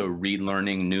then also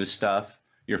relearning new stuff.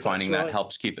 You're that's finding that right.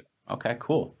 helps keep it. Okay,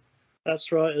 cool.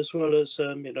 That's right, as well as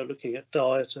looking at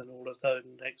diet and all of that,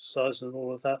 and exercise and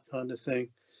all of that kind of thing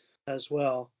as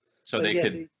well. So But they yeah,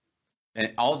 could,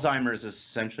 and Alzheimer's is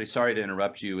essentially, sorry to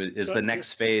interrupt you, is the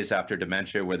next phase after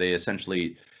dementia where they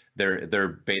essentially they're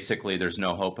basically there's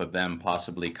no hope of them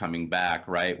possibly coming back,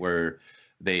 right? Where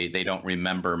they don't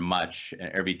remember much.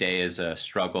 Every day is a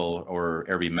struggle, or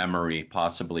every memory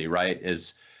possibly, right?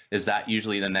 Is that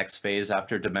usually the next phase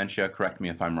after dementia? Correct me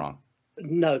if I'm wrong.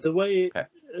 no, the way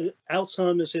Okay.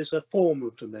 Alzheimer's is a form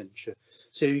of dementia.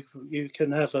 So you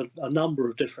can have a number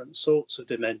of different sorts of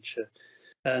dementia,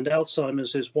 and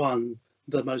Alzheimer's is one,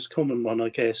 the most common one, I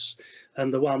guess,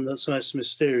 and the one that's most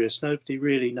mysterious. Nobody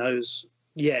really knows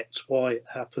yet why it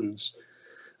happens.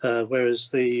 Whereas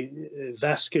the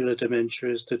vascular dementia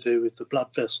is to do with the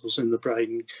blood vessels in the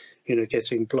brain,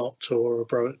 getting blocked or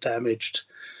damaged,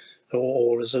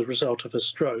 or as a result of a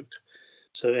stroke.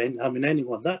 So,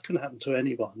 anyone, that can happen to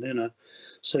anyone.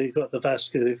 So you've got the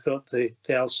vascular, you've got the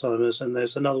Alzheimer's, and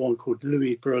there's another one called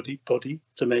Lewy body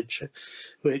dementia,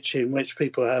 in which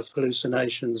people have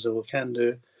hallucinations or can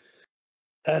do.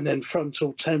 And then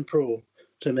frontal temporal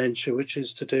dementia, which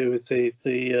is to do with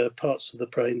the parts of the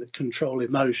brain that control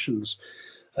emotions.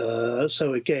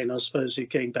 So again, I suppose you're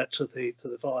getting back to the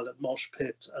violent mosh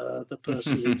pit, the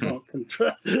person who can't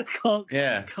control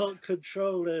Yeah. can't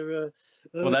control their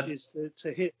urges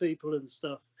to hit people and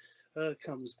stuff,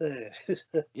 comes there.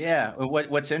 Yeah.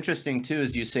 What's interesting too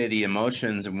is you say the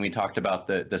emotions, and we talked about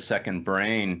the second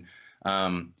brain.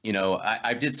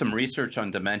 I did some research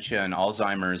on dementia and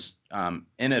Alzheimer's,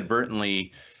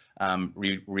 inadvertently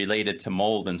related to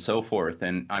mold and so forth,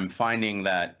 and I'm finding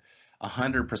that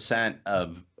 100%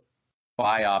 of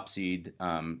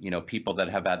biopsied, people that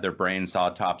have had their brains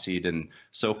autopsied and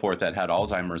so forth that had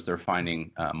Alzheimer's, they're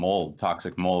finding mold,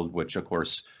 toxic mold, which of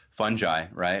course fungi,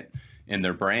 right, in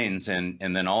their brains, and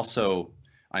then also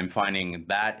I'm finding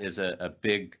that is a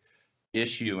big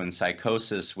issue in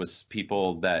psychosis with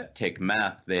people that take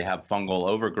meth. They have fungal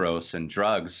overgrowth and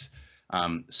drugs.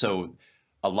 So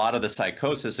a lot of the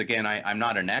psychosis, again, I'm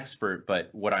not an expert, but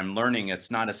what I'm learning,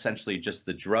 it's not essentially just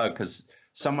the drug, because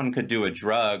someone could do a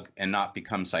drug and not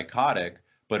become psychotic,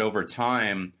 but over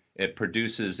time, it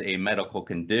produces a medical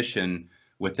condition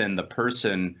within the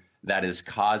person that is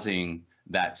causing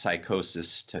that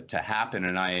psychosis to happen.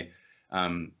 And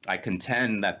I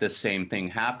contend that this same thing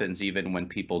happens even when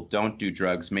people don't do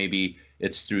drugs. Maybe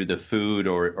it's through the food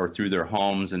or through their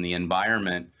homes and the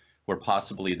environment where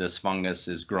possibly this fungus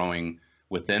is growing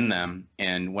within them.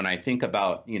 And when I think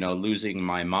about, losing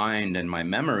my mind and my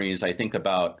memories, I think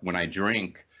about when I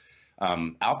drink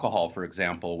alcohol, for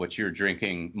example, which you're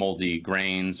drinking moldy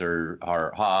grains or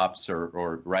hops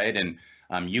or right. And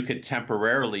you could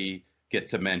temporarily get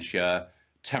dementia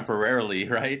temporarily,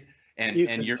 right? You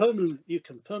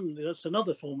can permanently. That's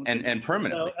another form of and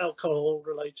permanently alcohol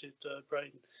related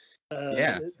brain.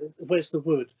 Yeah. Where's the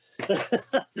wood?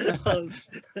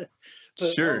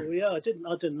 But Sure. oh yeah, I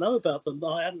didn't know about them.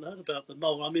 I hadn't heard about the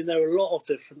mold. I mean, there are a lot of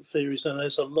different theories, and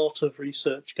there's a lot of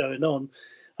research going on.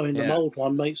 I mean, the mold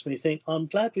one makes me think, I'm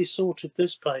glad we sorted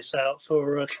this place out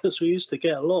for, because we used to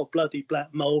get a lot of bloody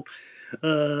black mold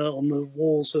on the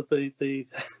walls of the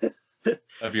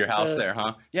of your house there,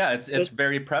 huh? Yeah, it's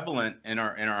very prevalent in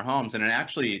our homes, and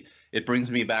it brings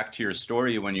me back to your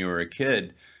story when you were a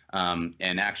kid,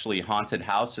 and actually haunted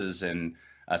houses and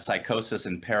psychosis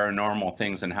and paranormal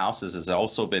things in houses has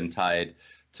also been tied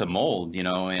to mold,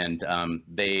 and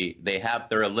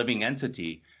they're a living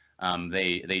entity.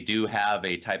 They do have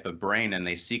a type of brain, and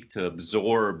they seek to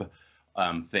absorb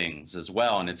things as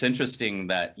well. And it's interesting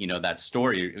that, that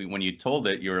story, when you told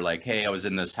it, you were like, hey, I was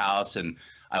in this house and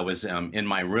I was in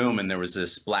my room and there was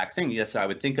this black thing. Yes, I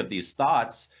would think of these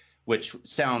thoughts, which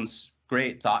sounds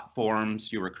great thought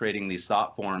forms. You were creating these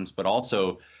thought forms, but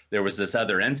also there was this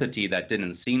other entity that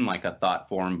didn't seem like a thought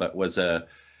form, but was a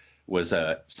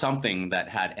something that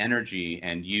had energy,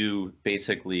 and you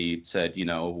basically said,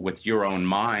 with your own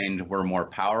mind, we're more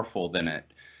powerful than it,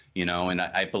 and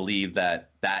I believe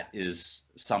that that is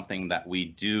something that we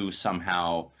do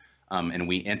somehow, and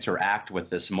we interact with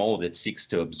this mold. It seeks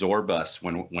to absorb us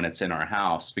when it's in our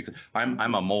house, because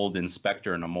I'm a mold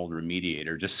inspector and a mold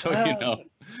remediator, just so you know.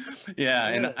 Yeah,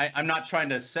 and I'm not trying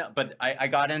to sell, but I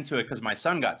got into it because my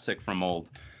son got sick from mold.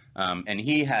 And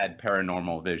he had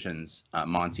paranormal visions,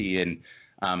 Monty, and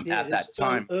at that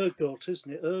time, ergot,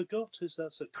 isn't it? Ergot, is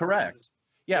that correct?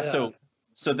 Yeah.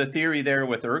 So the theory there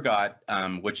with ergot,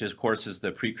 which of course is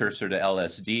the precursor to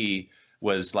LSD,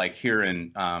 was like here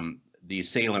in the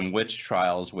Salem witch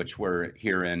trials, which were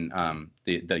here in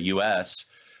the U.S.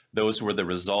 Those were the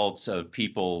results of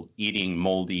people eating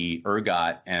moldy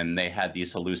ergot, and they had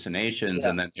these hallucinations,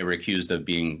 and then they were accused of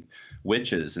being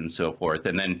witches and so forth,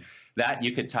 and then that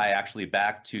you could tie actually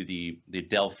back to the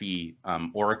Delphi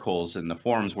oracles and the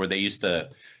forms, where they used to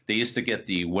get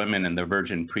the women and the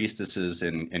virgin priestesses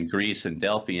in Greece and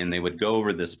Delphi, and they would go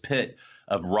over this pit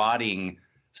of rotting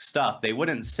stuff. They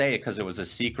wouldn't say it because it was a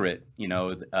secret.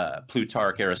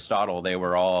 Plutarch, Aristotle, they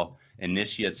were all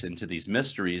initiates into these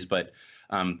mysteries, but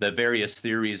the various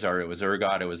theories are it was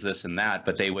ergot, it was this and that,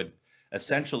 but they would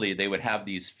have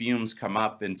these fumes come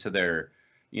up into their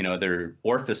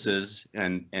orifices,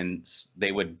 and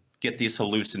they would get these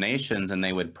hallucinations, and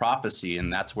they would prophecy,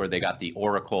 and that's where they got the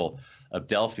Oracle of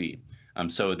Delphi.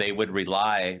 So they would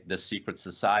rely, the secret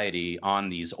society, on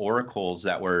these oracles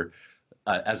that were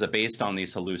based on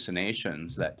these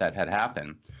hallucinations that had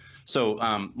happened. So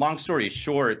long story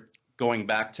short, going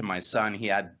back to my son, he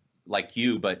had, like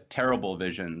you, but terrible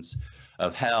visions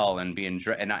of hell and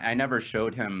and I never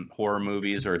showed him horror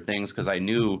movies or things because I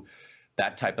knew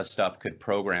that type of stuff could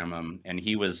program him, and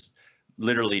he was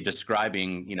literally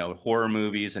describing, horror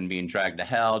movies and being dragged to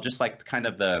hell, just like kind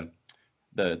of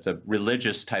the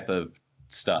religious type of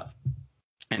stuff.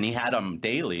 And he had them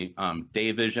daily,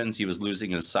 day visions. He was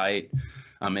losing his sight.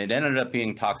 It ended up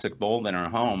being toxic mold in our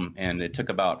home, and it took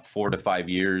about 4 to 5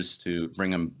 years to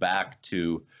bring him back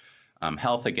to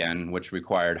health again, which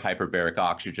required hyperbaric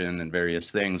oxygen and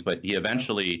various things. But he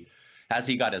eventually, as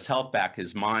he got his health back,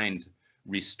 his mind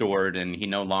restored, and he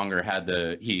no longer had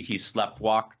he slept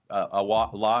walk a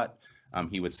lot.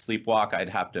 He would sleepwalk. I'd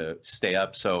have to stay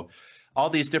up. So all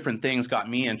these different things got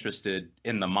me interested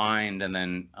in the mind, and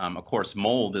then of course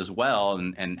mold as well,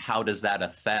 and how does that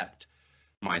affect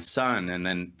my son? And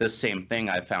then this same thing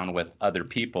I found with other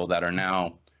people that are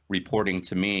now reporting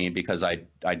to me, because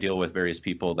I deal with various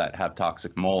people that have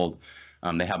toxic mold.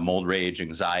 They have mold rage,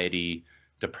 anxiety,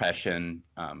 depression,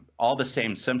 all the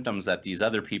same symptoms that these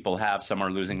other people have. Some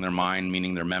are losing their mind,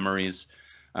 meaning their memories.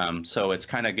 So it's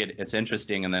kind of good. It's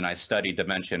interesting. And then I studied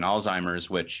dementia and Alzheimer's,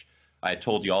 which I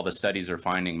told you all the studies are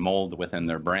finding mold within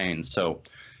their brains. So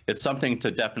it's something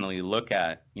to definitely look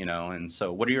at, and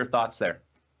so what are your thoughts there?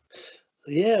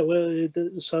 Yeah, well,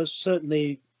 so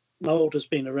certainly mold has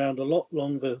been around a lot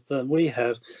longer than we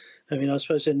have. I mean, I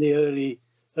suppose in the early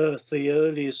Earth, the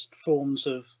earliest forms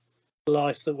of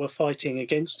life that were fighting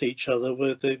against each other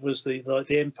was the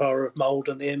empire of mold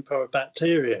and the empire of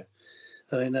bacteria.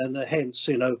 I mean, and hence,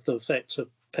 the effect of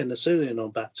penicillin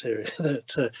on bacteria.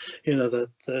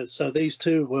 So these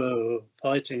two were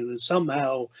fighting, and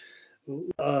somehow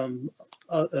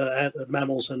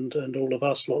mammals and all of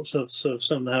us lots of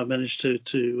somehow managed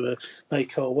to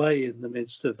make our way in the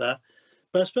midst of that.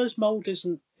 But I suppose mold it's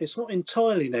not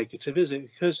entirely negative, is it?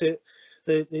 Because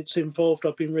it's involved,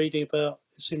 I've been reading about,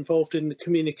 it's involved in the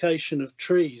communication of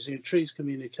trees. Trees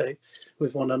communicate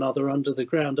with one another under the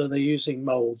ground, and they're using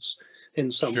molds in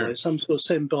some way, some sort of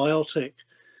symbiotic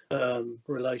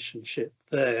relationship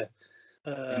there.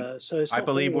 So it's I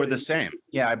believe we're the same.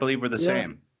 Yeah, I believe we're the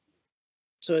same.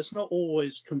 So it's not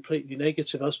always completely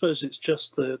negative. I suppose it's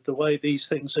just the way these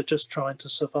things are just trying to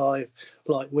survive,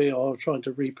 like we are trying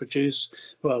to reproduce.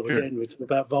 Well, again, we talk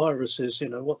about viruses.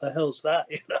 What the hell's that?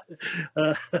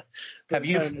 Have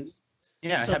you?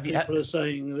 Yeah. Some people are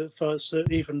saying that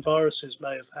even viruses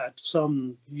may have had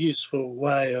some useful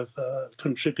way of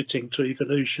contributing to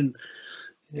evolution.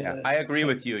 Yeah, I agree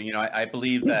with you. I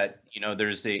believe that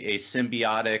there's a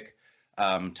symbiotic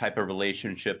type of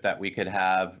relationship that we could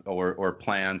have, or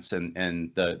plants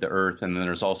and the earth, and then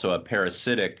there's also a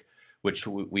parasitic, which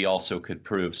we also could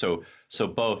prove. So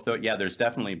both, yeah, there's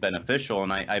definitely beneficial,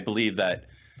 and I believe that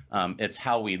it's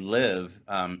how we live,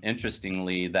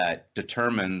 interestingly, that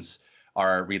determines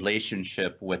our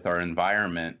relationship with our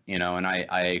environment. And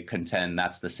I contend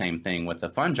that's the same thing with the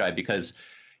fungi, because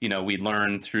we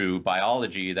learn through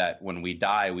biology that when we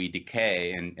die, we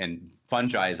decay, and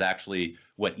fungi is actually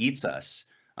what eats us.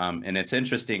 And it's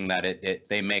interesting that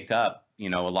they make up, a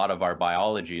lot of our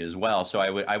biology as well. So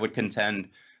I would contend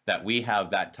that we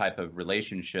have that type of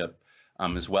relationship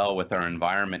as well with our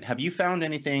environment. Have you found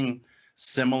anything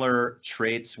similar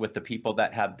traits with the people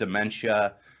that have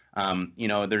dementia?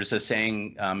 There's a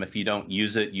saying, if you don't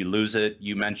use it, you lose it.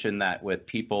 You mentioned that with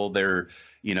people, you're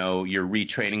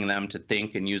retraining them to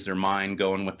think and use their mind,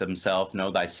 going with themselves,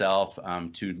 know thyself,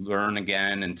 to learn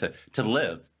again and to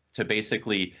live, to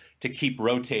basically to keep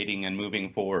rotating and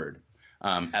moving forward,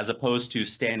 as opposed to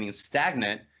standing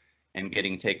stagnant and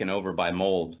getting taken over by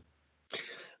mold.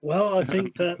 Well, I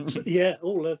think that, yeah,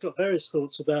 I've got various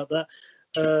thoughts about that.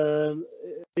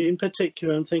 In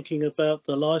particular, I'm thinking about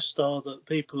the lifestyle that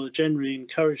people are generally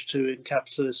encouraged to in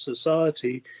capitalist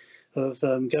society, of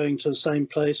going to the same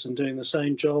place and doing the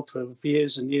same job for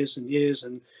years and years and years,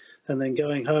 and then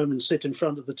going home and sit in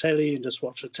front of the telly and just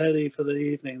watch the telly for the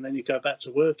evening, and then you go back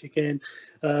to work again.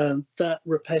 That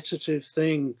repetitive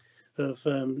thing of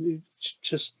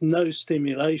just no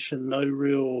stimulation, no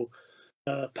real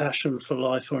passion for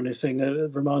life or anything.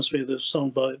 It reminds me of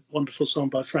the wonderful song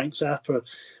by Frank Zappa,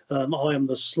 I Am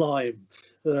the Slime,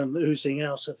 oozing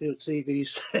out of your TV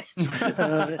set.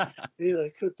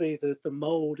 It could be that the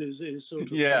mold is sort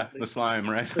of... Yeah, the slime,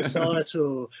 right?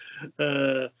 Societal.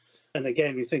 And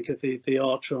again, you think of the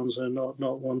archons are not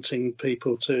wanting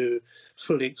people to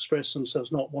fully express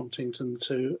themselves, not wanting them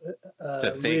to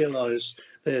realise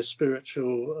their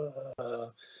spiritual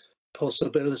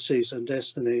possibilities and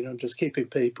destiny, and just keeping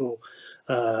people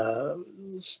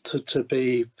to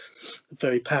be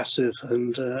very passive,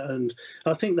 and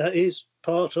I think that is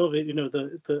part of it.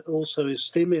 That also is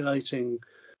stimulating,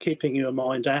 keeping your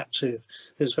mind active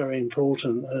is very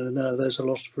important, and there's a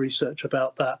lot of research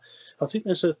about that. I think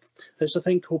there's a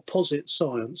thing called posit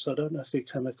science. I don't know if you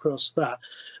come across that,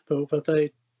 but they're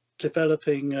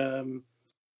developing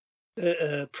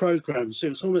programs. It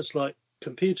was almost like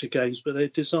computer games, but they're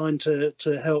designed to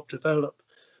help develop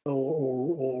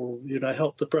or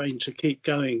help the brain to keep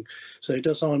going. So it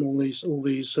design all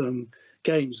these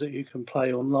games that you can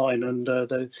play online, and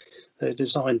they're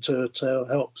designed to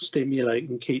help stimulate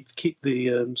and keep the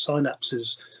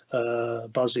synapses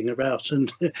buzzing about.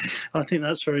 And I think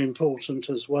that's very important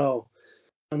as well.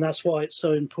 And that's why it's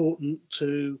so important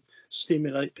to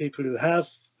stimulate people who have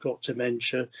got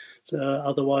dementia.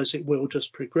 Otherwise, it will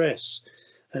just progress.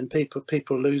 And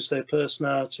people lose their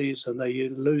personalities, and they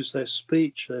lose their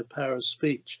speech, their power of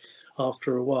speech,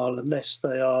 after a while, unless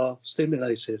they are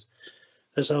stimulated.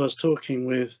 As I was talking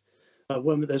with a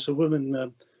woman, there's a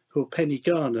woman called Penny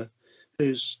Garner,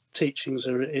 whose teachings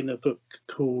are in a book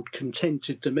called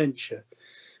Contented Dementia.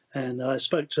 And I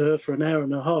spoke to her for an hour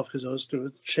and a half because I was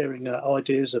sharing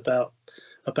ideas about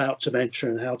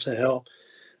dementia and how to help.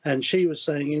 And she was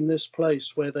saying, in this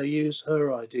place where they use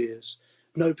her ideas,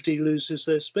 nobody loses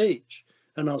their speech.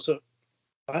 And I thought,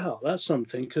 wow, that's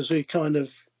something, because we kind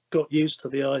of got used to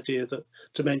the idea that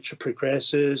dementia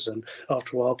progresses and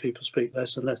after a while people speak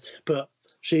less and less. But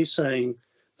she's saying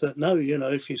that no,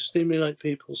 if you stimulate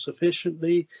people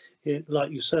sufficiently,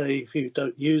 like you say, if you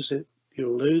don't use it,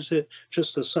 you'll lose it.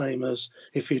 Just the same as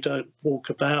if you don't walk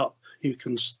about, you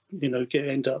can,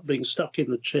 end up being stuck in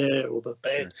the chair or the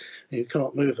bed. Sure. And you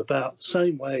can't move about.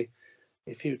 Same way,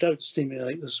 if you don't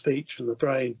stimulate the speech and the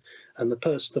brain, and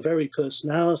the very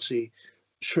personality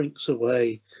shrinks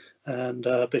away and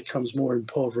becomes more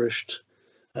impoverished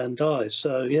and dies.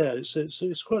 So yeah,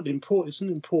 it's quite important. It's an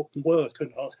important work,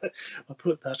 and I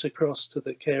put that across to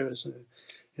the carers.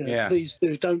 Yeah. Please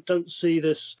don't see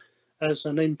this as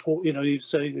an import. You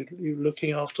say you're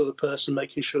looking after the person,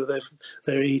 making sure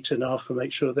they eat enough and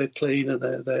make sure they're clean and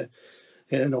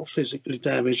they're not physically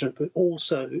damaged, but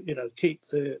also keep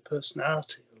their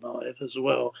personality alive as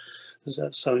well, because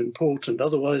that's so important.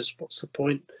 Otherwise, what's the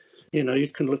point? You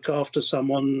can look after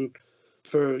someone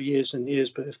for years and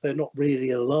years, but if they're not really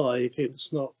alive,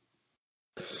 it's not.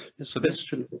 So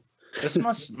this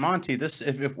must, Monty,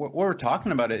 if we're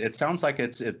talking about it, it sounds like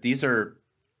these are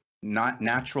not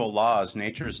natural laws,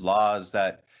 nature's laws,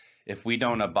 that if we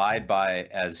don't abide by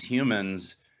as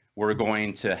humans, we're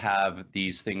going to have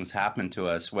these things happen to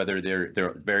us, whether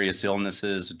they're various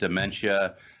illnesses,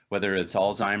 dementia, whether it's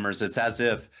Alzheimer's. It's as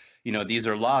if, these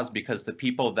are laws, because the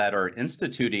people that are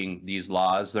instituting these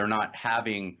laws, they're not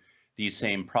having these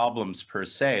same problems per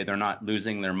se. They're not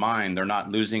losing their mind. They're not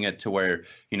losing it to where,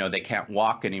 they can't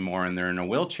walk anymore and they're in a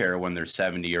wheelchair when they're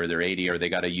 70 or they're 80, or they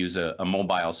got to use a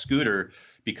mobile scooter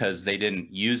because they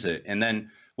didn't use it. And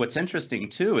then what's interesting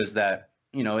too is that,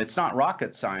 it's not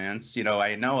rocket science.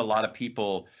 I know a lot of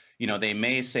people, they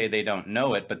may say they don't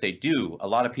know it, but they do. A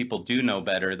lot of people do know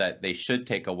better, that they should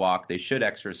take a walk, they should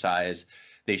exercise,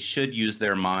 they should use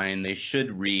their mind, they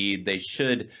should read, they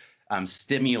should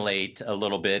stimulate a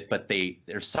little bit, but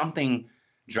there's something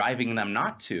driving them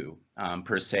not to,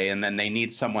 per se. And then they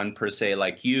need someone, per se,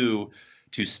 like you,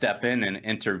 to step in and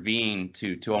intervene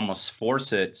to almost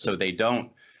force it, so they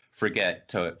don't forget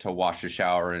to wash a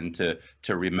shower and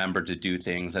to remember to do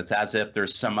things. It's as if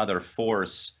there's some other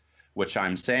force, which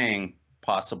I'm saying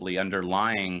possibly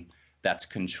underlying, that's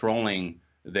controlling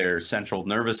their central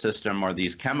nervous system or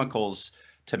these chemicals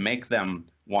to make them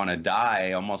want to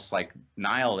die, almost like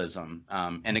nihilism.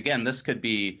 And again, this could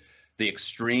be the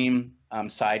extreme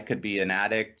side, could be an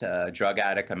addict, a drug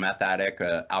addict, a meth addict,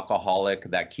 an alcoholic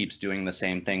that keeps doing the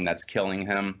same thing that's killing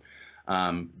him,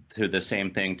 to the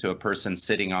same thing to a person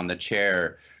sitting on the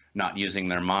chair, not using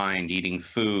their mind, eating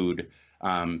food,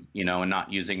 and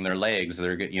not using their legs.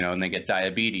 And they get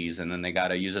diabetes, and then they got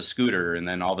to use a scooter, and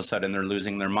then all of a sudden they're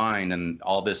losing their mind, and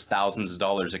all this thousands of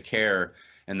dollars of care.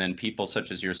 And then people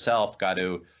such as yourself got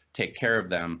to take care of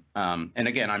them. And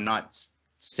again, I'm not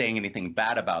saying anything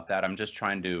bad about that. I'm just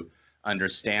trying to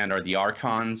understand, are the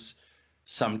archons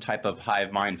some type of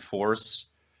hive mind force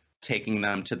taking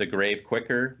them to the grave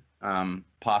quicker?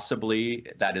 Possibly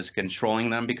that is controlling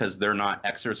them because they're not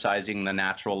exercising the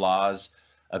natural laws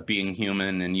of being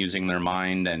human and using their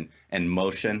mind and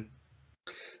motion.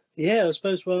 Yeah, I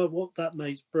suppose. Well, what that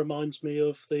reminds me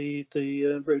of the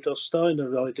Rudolf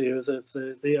Steiner idea of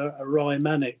the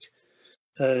Riemannic.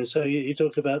 So you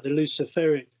talk about the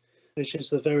Luciferic, which is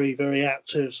the very, very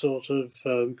active sort of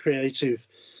creative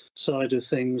side of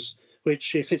things,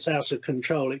 which, if it's out of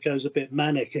control, it goes a bit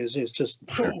manic. It's just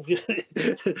Sure.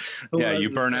 Yeah, you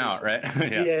burn out, right?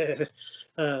 Yeah,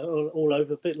 all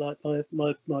over, a bit like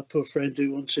my poor friend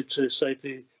who wanted to save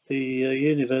the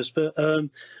universe,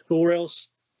 or else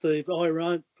the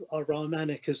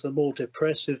Riemannic is the more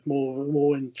depressive,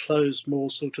 more enclosed,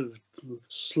 more sort of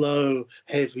slow,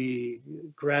 heavy,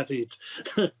 gravid,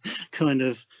 kind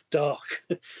of dark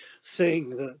thing,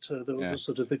 that the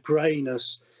sort of the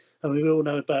greyness. I mean, we all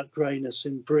know about greyness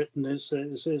in Britain. It's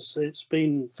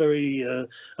been very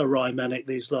Riemannic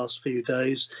these last few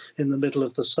days in the middle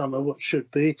of the summer, what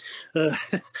should be.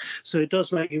 So it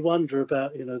does make you wonder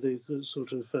about, the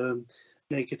sort of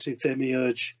negative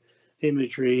demiurge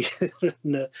imagery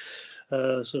and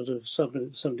sort of somebody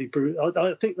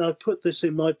I think I put this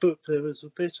in my book. There was a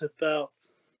bit about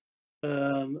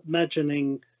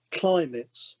imagining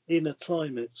climates, inner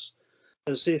climates,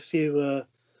 as if you were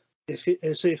as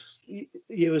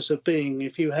you as a being,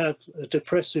 if you had a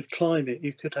depressive climate,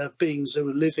 you could have beings who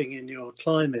were living in your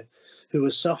climate who were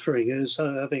suffering,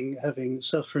 having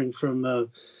suffering from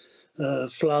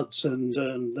floods and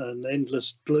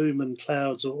endless gloom and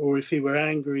clouds, or if you were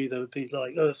angry, there would be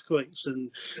like earthquakes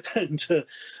and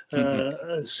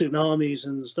tsunamis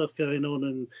and stuff going on.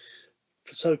 And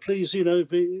so please,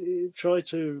 try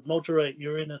to moderate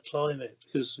your inner climate,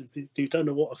 because you don't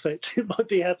know what effect it might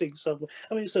be having somewhere.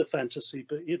 I mean, it's a fantasy,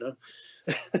 but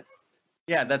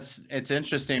Yeah, it's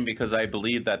interesting, because I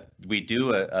believe that we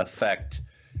do affect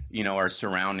our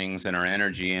surroundings and our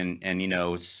energy,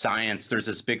 and science. There's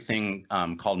this big thing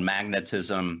called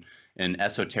magnetism and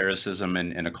esotericism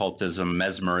and occultism,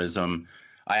 mesmerism.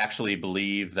 I actually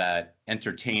believe that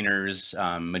entertainers,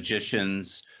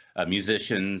 magicians,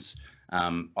 musicians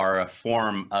are a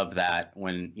form of that,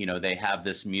 when they have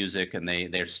this music and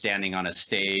they're standing on a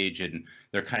stage and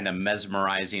they're kind of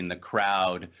mesmerizing the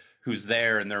crowd who's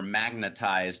there, and they're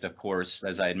magnetized, of course,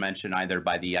 as I had mentioned, either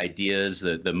by the ideas,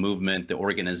 the movement, the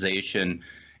organization,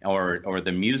 or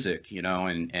the music,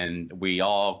 and we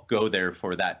all go there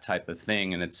for that type of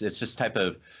thing. And it's just type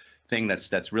of thing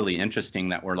that's really interesting,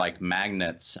 that we're like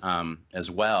magnets as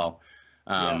well.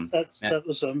 That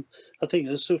was I think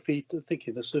the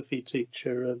Sufi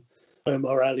teacher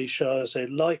Omar Ali Shah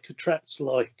said, like attracts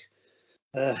like.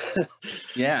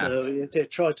 Yeah. So they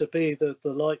try to be the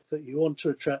like that you want to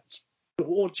attract.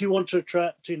 What do you want to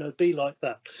attract? Be like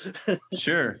that.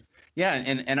 Sure. Yeah,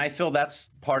 and I feel that's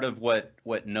part of what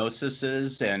Gnosis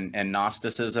is, and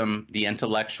Gnosticism, the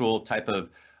intellectual type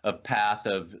of path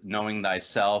of knowing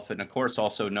thyself, and of course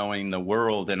also knowing the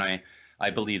world. And I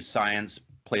believe science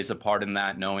plays a part in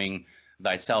that, knowing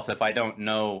thyself. If I don't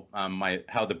know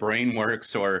how the brain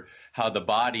works, or how the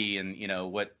body and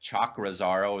what chakras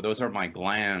are, those are my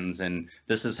glands, and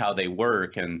this is how they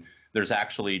work. And there's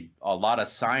actually a lot of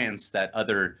science that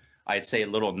I'd say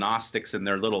little Gnostics in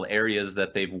their little areas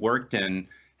that they've worked in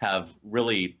have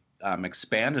really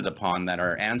expanded upon, that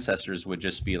our ancestors would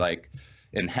just be like,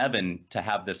 in heaven to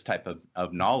have this type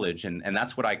of knowledge. And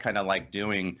that's what I kind of like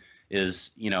doing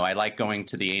is, I like going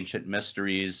to the ancient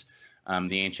mysteries,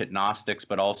 the ancient Gnostics,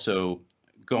 but also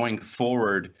going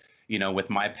forward, with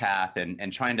my path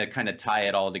and trying to kind of tie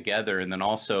it all together. And then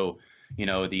also,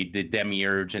 the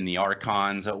demiurge and the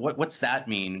archons. What's that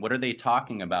mean? What are they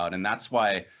talking about? And that's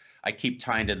why I keep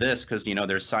tying to this, because,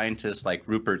 there's scientists like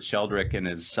Rupert Sheldrake and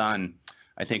his son,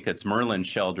 I think it's Merlin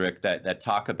Sheldrake, that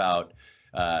talk about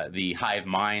the hive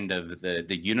mind of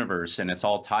the universe, and it's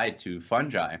all tied to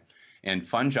fungi. And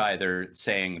fungi, they're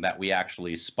saying that we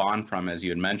actually spawn from, as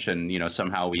you had mentioned,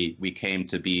 somehow we came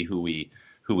to be who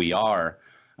we are.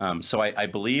 So I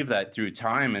believe that through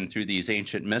time and through these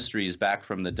ancient mysteries, back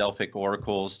from the Delphic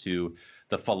oracles to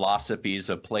the philosophies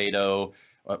of Plato,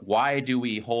 why do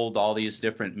we hold all these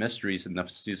different mysteries and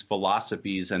these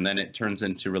philosophies, and then it turns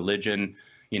into religion,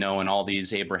 and all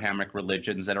these Abrahamic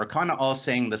religions that are kind of all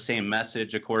saying the same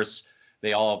message? Of course,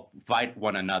 they all fight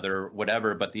one another,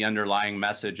 whatever, but the underlying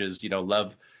message is,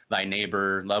 love thy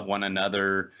neighbor, love one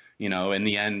another. In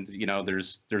the end,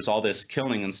 there's all this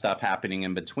killing and stuff happening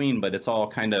in between, but it's all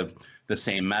kind of the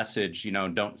same message,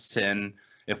 don't sin.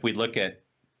 If we look at,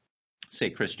 say,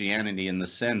 Christianity and the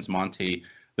sins, Monty,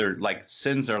 they're like,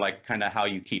 sins are like kind of how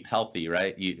you keep healthy,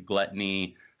 right?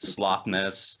 Gluttony,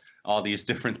 slothness, all these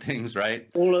different things, right?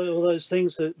 All those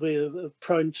things that we're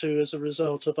prone to as a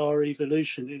result of our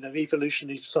evolution.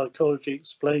 Evolutionary psychology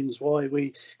explains why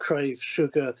we crave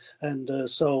sugar and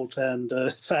salt and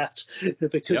fat,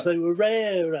 because they were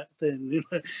rare back then.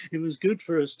 It was good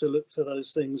for us to look for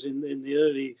those things in the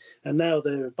early, and now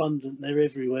they're abundant, they're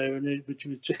everywhere, and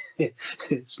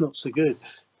it's not so good.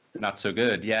 Not so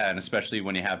good, yeah, and especially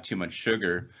when you have too much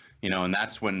sugar, and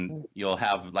that's when you'll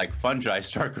have like fungi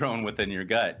start growing within your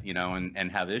gut,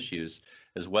 and have issues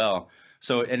as well.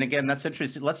 So, and again, that's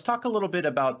interesting. Let's talk a little bit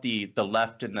about the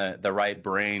left and the right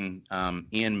brain.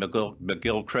 Ian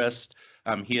McGilchrist,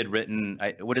 he had written,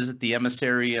 what is it, The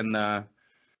Emissary and the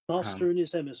Master and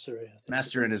His Emissary.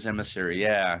 Master and His Emissary,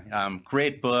 yeah.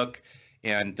 Great book.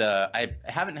 And I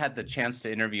haven't had the chance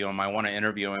to interview him. I want to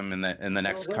interview him in the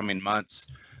next coming months.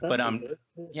 But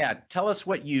yeah, tell us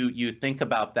what you think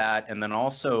about that. And then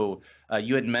also,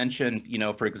 you had mentioned,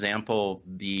 for example,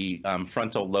 the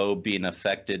frontal lobe being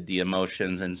affected, the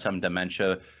emotions in some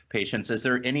dementia patients. Is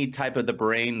there any type of the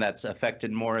brain that's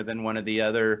affected more than one or the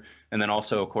other? And then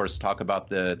also, of course, talk about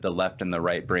the left and the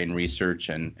right brain research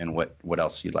and what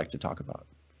else you'd like to talk about.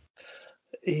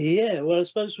 Yeah, well, I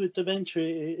suppose with dementia,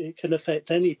 it can affect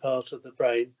any part of the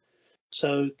brain.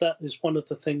 So that is one of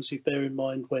the things you bear in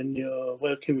mind when you're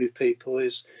working with people,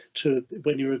 is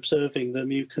when you're observing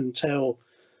them, you can tell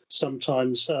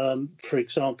sometimes, for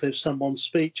example, if someone's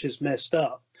speech is messed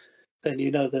up, then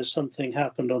there's something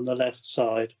happened on the left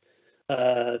side,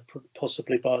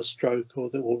 possibly by a stroke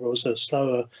or was a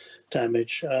slower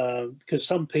damage. Because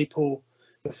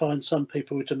you find some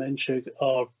people with dementia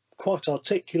are quite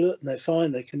articulate and they're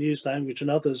fine, they can use language, and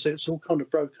others it's all kind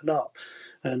of broken up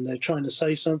and they're trying to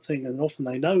say something and often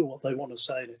they know what they want to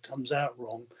say and it comes out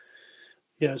wrong.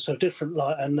 So different,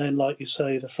 and then like you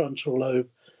say, the frontal lobe,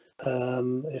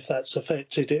 if that's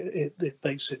affected, it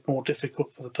makes it more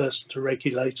difficult for the person to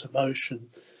regulate emotion.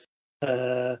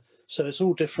 So it's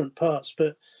all different parts,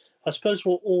 but I suppose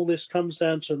what all this comes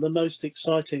down to, and one of the most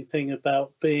exciting things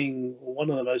about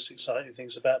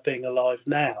being alive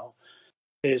now,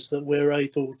 is that we're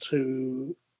able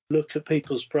to look at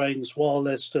people's brains while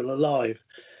they're still alive,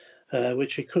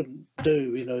 which we couldn't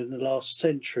do, in the last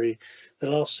century. The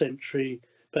last century,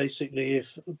 basically,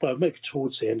 maybe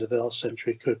towards the end of the last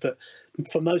century could, but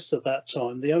for most of that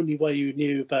time, the only way you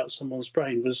knew about someone's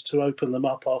brain was to open them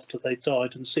up after they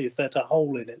died and see if they had a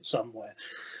hole in it somewhere,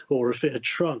 or if it had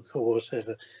shrunk or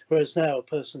whatever. Whereas now a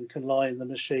person can lie in the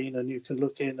machine and you can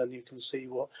look in and you can see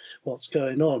what's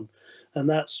going on. And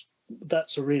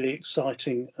that's a really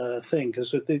exciting thing,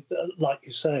 because like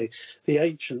you say, the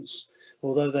ancients,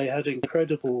 although they had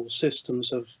incredible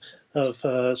systems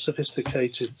of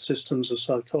sophisticated systems of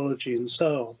psychology and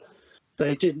so on,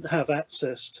 they didn't have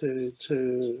access to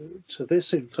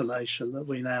this information that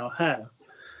we now have.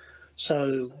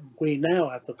 So we now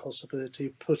have the possibility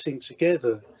of putting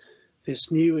together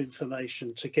this new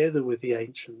information together with the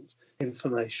ancient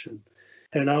information.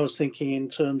 And I was thinking in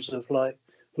terms of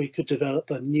we could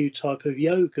develop a new type of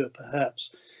yoga,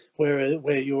 perhaps,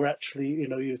 where you're actually,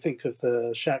 you think of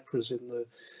the chakras in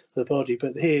the body,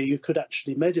 but here you could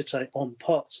actually meditate on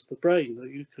parts of the brain, that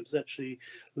you could actually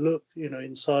look,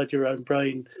 inside your own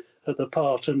brain at the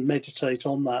part and meditate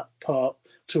on that part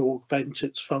to augment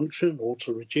its function or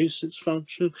to reduce its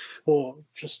function, or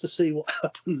just to see what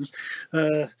happens.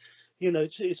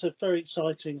 it's a very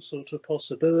exciting sort of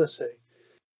possibility.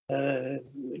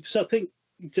 So I think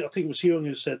it was Jung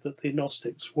who said that the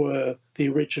Gnostics were the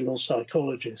original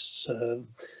psychologists,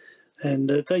 and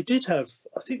they did have.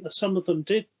 I think that some of them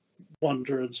did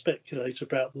wonder and speculate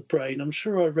about the brain. I'm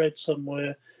sure I read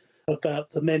somewhere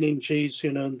about the meninges,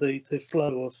 and the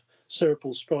flow of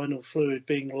cerebral spinal fluid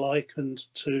being likened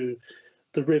to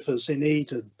the rivers in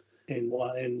Eden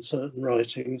in certain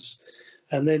writings.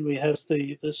 And then we have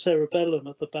the cerebellum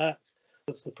at the back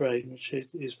of the brain, which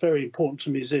is very important to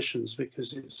musicians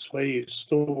because it's where you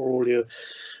store all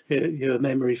your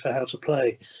memory for how to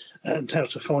play and how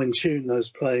to fine tune those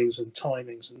playings and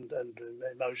timings and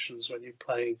emotions when you're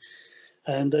playing.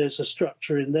 And there's a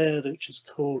structure in there which is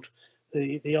called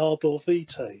the arbor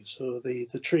vitae, or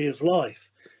the tree of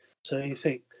life. So you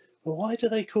think, well, why do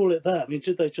they call it that? I mean,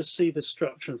 did they just see the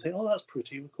structure and think, oh, that's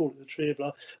pretty, we'll call it the tree of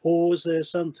life? Or was there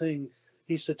something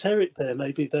esoteric there?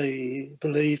 Maybe they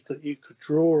believed that you could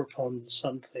draw upon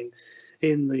something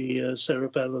in the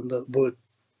cerebellum that would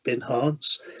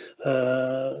enhance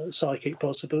psychic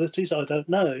possibilities. I don't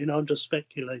know. I'm just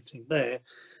speculating there.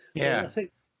 Yeah. I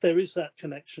think there is that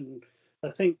connection. I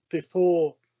think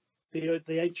before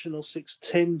the ancient Gnostics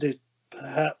tended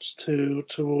perhaps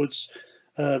towards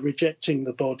rejecting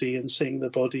the body and seeing the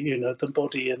body, the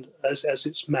body and as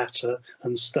its matter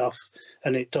and stuff,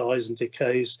 and it dies and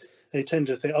decays. They tend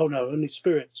to think, oh no, only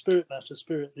spirit matter,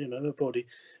 spirit, the body.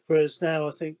 Whereas now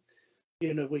I think,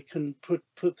 we can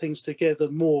put things together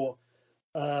more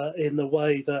in the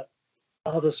way that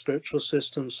other spiritual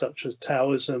systems such as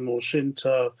Taoism or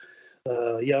Shinto,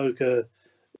 yoga,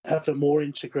 have a more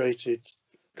integrated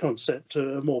concept,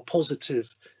 a more positive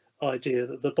idea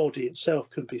that the body itself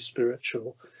can be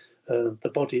spiritual.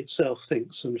 The body itself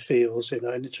thinks and feels, and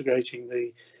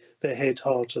integrating the head,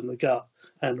 heart, and the gut,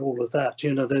 and all of that.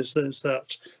 There's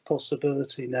that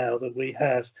possibility now that we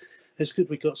have. It's good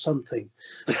we got something.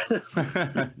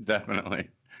 Definitely.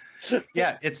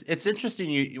 Yeah, it's interesting.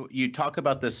 You talk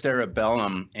about the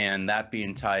cerebellum and that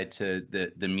being tied to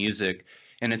the music,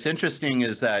 and it's interesting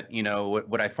is that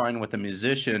what I find with a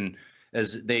musician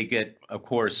as they get, of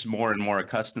course, more and more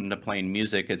accustomed to playing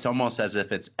music, it's almost as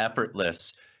if it's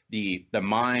effortless. The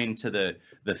mind to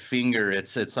the finger,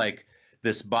 it's like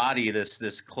this body,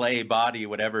 this clay body,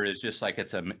 whatever, is just like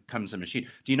comes a machine.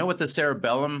 Do you know what the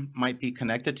cerebellum might be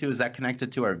connected to? Is that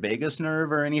connected to our vagus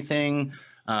nerve or anything?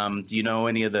 Do you know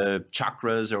any of the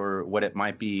chakras or what it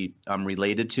might be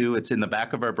related to? It's in the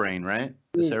back of our brain, right?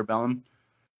 The cerebellum?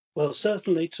 Well,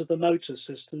 certainly to the motor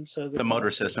system. So the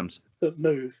motor systems that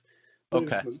move.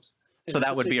 Okay. Movements. So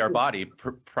that would be our body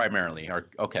primarily.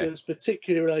 Okay. So it's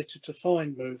particularly related to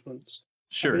fine movements.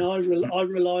 Sure. I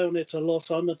rely on it a lot.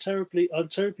 I'm terribly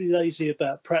lazy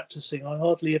about practicing. I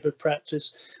hardly ever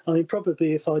practice. I mean,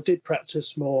 probably if I did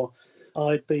practice more,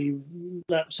 I'd be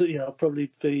absolutely, I'd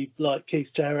probably be like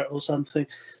Keith Jarrett or something.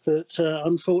 That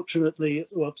unfortunately,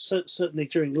 well, certainly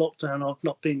during lockdown, I've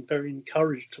not been very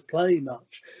encouraged to play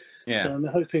much. Yeah. So I'm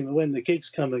hoping that when the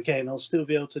gigs come again, I'll still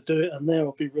be able to do it. And there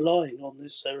I'll be relying on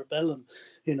this cerebellum,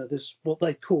 this what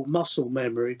they call muscle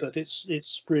memory, but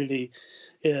it's really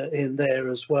in there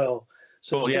as well.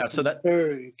 So so that's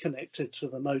very connected to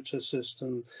the motor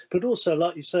system, but also,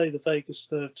 like you say, the vagus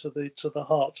nerve to the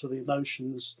heart, to the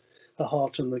emotions, the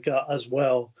heart and the gut as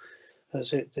well,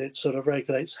 as it sort of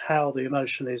regulates how the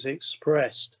emotion is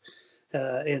expressed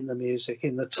in the music,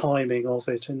 in the timing of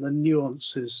it, in the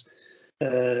nuances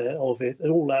of it.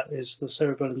 All that is the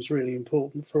cerebellum is really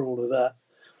important for all of that.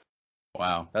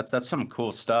 Wow, that's some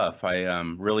cool stuff. I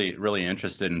am really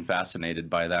interested and fascinated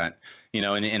by that.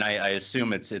 And I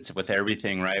assume it's with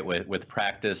everything, right? With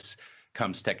practice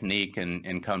comes technique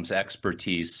and comes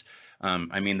expertise.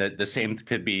 I mean, the same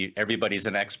could be everybody's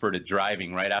an expert at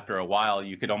driving, right? After a while,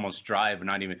 you could almost drive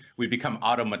and we become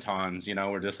automatons,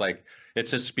 we're just like, it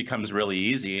just becomes really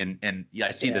easy. And yeah,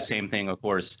 I see the same thing, of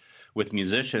course, with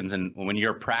musicians. And when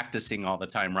you're practicing all the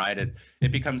time, right,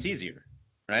 it becomes easier,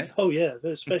 right? Oh yeah,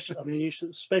 especially, I mean,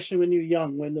 especially when you're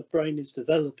young, when the brain is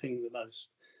developing the most.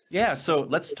 Yeah, so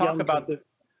let's talk about,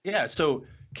 so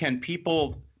can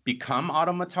people become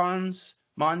automatons?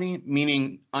 Monty,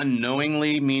 meaning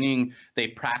unknowingly, meaning they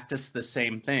practice the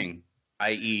same thing,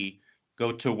 i.e.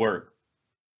 go to work,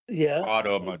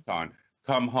 automaton,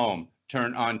 come home,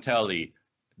 turn on telly,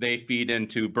 they feed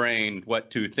into brain what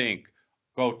to think,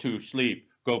 go to sleep,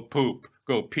 go poop,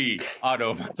 go pee,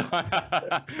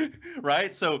 automaton,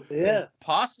 right? So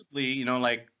possibly,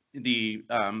 like the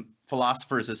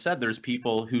philosophers have said, there's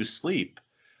people who sleep.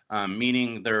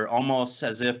 Meaning they're almost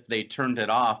as if they turned it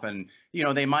off and,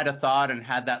 they might have thought and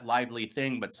had that lively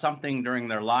thing, but something during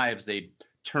their lives, they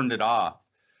turned it off.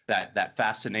 that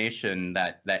fascination,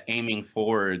 that aiming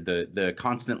forward, the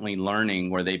constantly learning,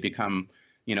 where they become,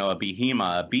 a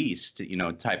behemoth, a beast,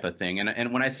 type of thing.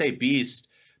 And when I say beast,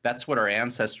 that's what our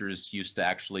ancestors used to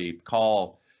actually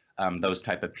call those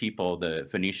type of people. The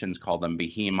Phoenicians called them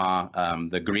behemoth.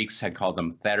 The Greeks had called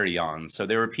them therion. So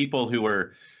there were people who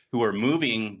were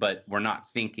moving but were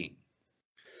not thinking.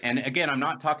 And again, I'm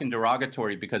not talking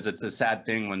derogatory, because it's a sad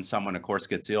thing when someone, of course,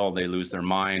 gets ill, they lose their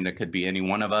mind. It could be any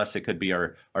one of us. It could be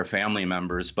our family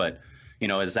members. But,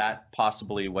 is that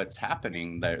possibly what's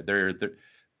happening?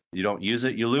 You don't use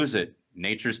it, you lose it.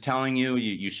 Nature's telling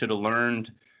you should have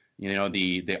learned.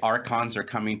 The archons are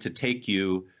coming to take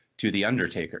you to the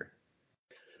undertaker.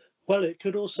 Well, it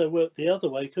could also work the other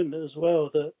way, couldn't it, as well?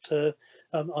 That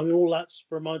all that's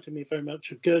reminding me very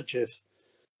much of Gurdjieff.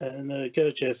 And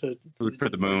Gurdjieff, Food for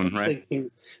the moon, right?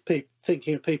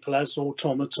 Thinking of people as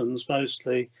automatons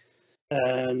mostly.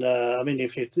 And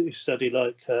if you study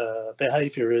like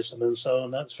behaviorism and so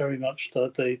on, that's very much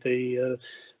the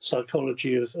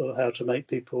psychology of how to make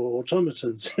people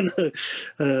automatons.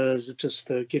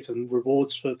 Just give them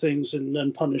rewards for things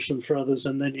and punish them for others,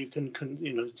 and then you can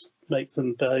make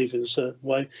them behave in a certain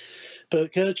way.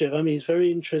 But Gurdjieff, he's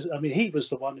very interesting. He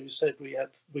was the one who said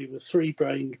we were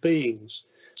three-brained beings.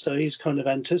 So he's kind of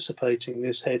anticipating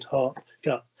this head, heart,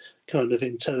 gut kind of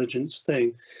intelligence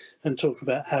thing, and talk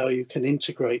about how you can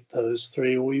integrate those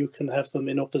three, or you can have them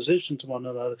in opposition to one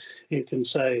another. You can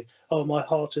say, oh, my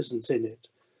heart isn't in it,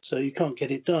 so you can't get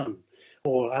it done,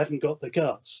 or I haven't got the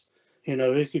guts.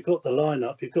 If you've got the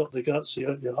lineup, you've got the guts,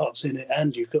 your heart's in it,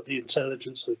 and you've got the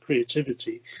intelligence, the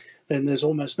creativity, then there's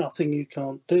almost nothing you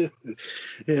can't do.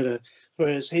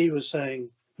 Whereas he was saying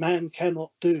man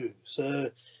cannot do.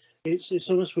 So it's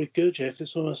almost with Gurdjieff,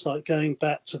 it's almost like going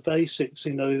back to basics.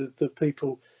 The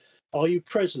people, are you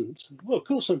present? Well, of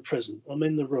course I'm present. I'm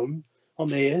in the room. I'm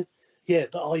here. Yeah,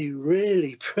 but are you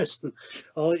really present?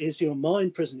 Is your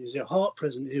mind present? Is your heart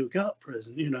present? Is your gut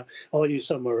present? Are you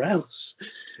somewhere else?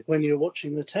 When you're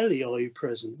watching the telly, are you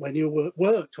present? When you're at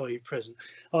work, are you present?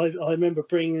 I remember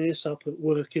bringing this up at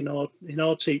work in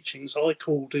our teachings. I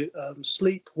called it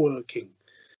sleep working.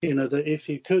 That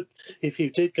if you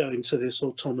did go into this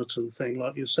automaton thing,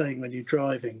 like you're saying when you're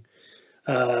driving,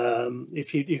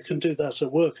 if you can do that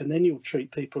at work, and then you'll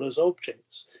treat people as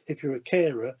objects. If you're a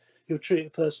carer, you'll treat a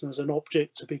person as an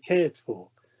object to be cared for.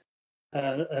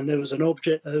 And there was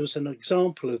an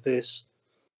example of this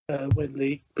when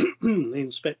the the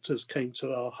inspectors came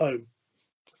to our home,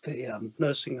 the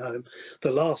nursing home,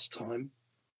 the last time.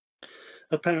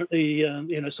 Apparently,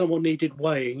 someone needed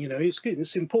weighing.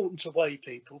 It's important to weigh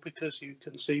people, because you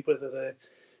can see whether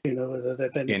they're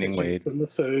benefiting from the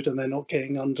food and they're not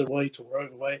getting underweight or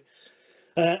overweight.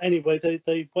 Anyway,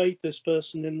 they weighed this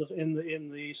person in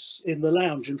the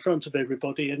lounge in front of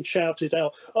everybody and shouted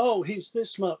out, "Oh, he's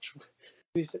this much."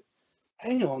 We think,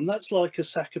 hang on, that's like a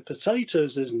sack of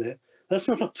potatoes, isn't it? That's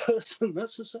not a person.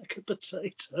 That's a sack of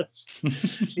potatoes.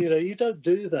 You don't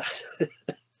do that.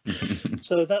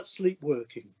 So that's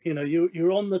sleepwalking.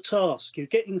 You're on the task, you're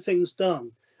getting things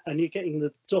done, and you're getting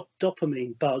the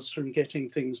dopamine buzz from getting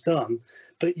things done,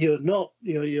 but you're not.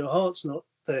 Your heart's not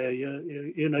there.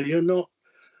 You're not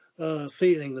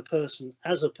feeling the person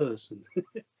as a person.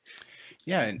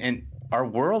 Yeah, and our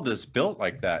world is built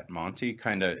like that, Monty.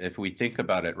 Kind of, if we think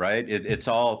about it, right? It's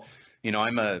all.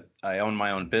 I own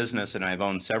my own business, and I've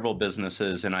owned several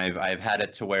businesses, and I've had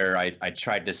it to where I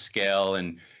tried to scale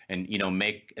and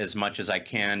make as much as I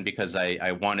can, because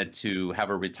I wanted to have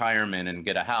a retirement and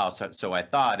get a house. So I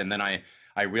thought, and then I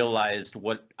realized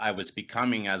what I was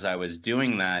becoming as I was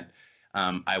doing that.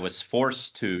 I was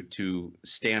forced to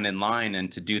stand in line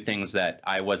and to do things that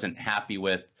I wasn't happy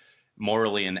with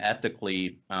morally and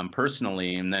ethically,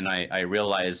 personally. And then I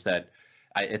realized that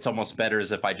it's almost better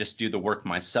as if I just do the work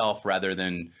myself, rather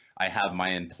than I have my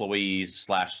employees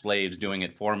 / slaves doing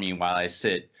it for me while I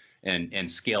sit and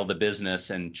scale the business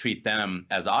and treat them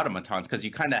as automatons, because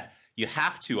you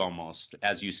have to, almost,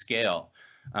 as you scale,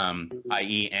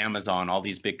 i.e. Amazon, all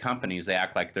these big companies, they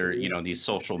act like they're these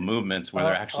social movements where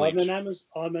they're actually. I'm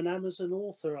an Amazon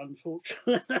author,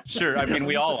 unfortunately. Sure,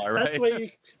 we all are,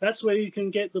 right? That's where you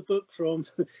can get the book from.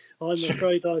 I'm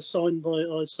afraid I signed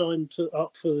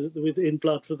up in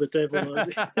blood for the devil.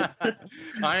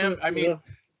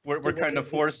 We're kind of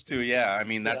forced to, yeah.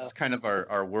 That's kind of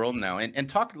our world now.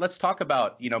 And let's talk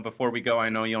about, before we go, I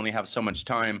know you only have so much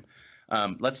time.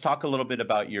 Let's talk a little bit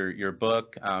about your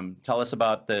book. Tell us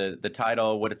about the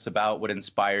title, what it's about, what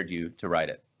inspired you to write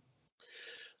it.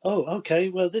 Oh, okay.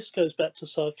 Well, this goes back to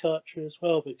psychiatry as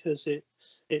well, because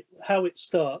how it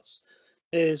starts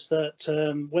is that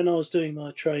when I was doing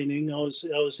my training, I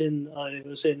was in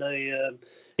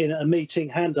in a meeting,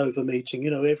 handover meeting.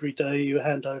 Every day you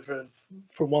hand over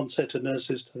from one set of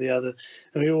nurses to the other,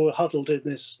 and we all huddled in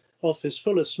this office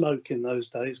full of smoke in those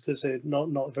days, because they're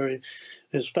not very.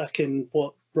 It's back in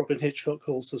what Robin Hitchcock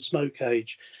calls the smoke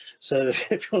age. So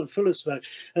everyone full of smoke,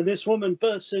 and this woman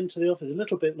bursts into the office, a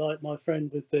little bit like my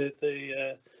friend with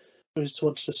the who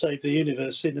wanted to save the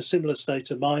universe, in a similar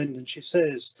state of mind, and she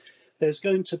says, there's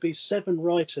going to be 7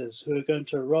 writers who are going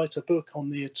to write a book on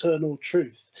the eternal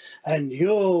truth, and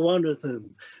you're one of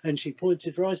them. And she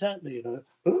pointed right at me,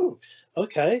 oh,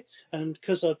 okay. And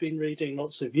because I've been reading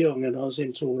lots of Jung, and I was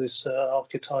into all this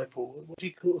archetypal,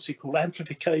 what's he called,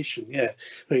 amplification, yeah.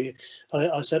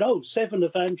 I said, 7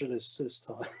 evangelists this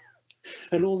time.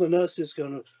 And all the nurses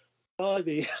going,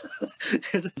 Ivy,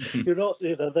 you're not,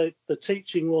 the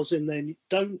teaching was in then,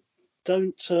 don't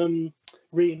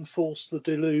reinforce the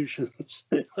delusions.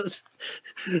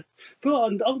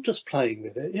 But I'm just playing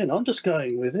with it, I'm just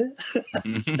going with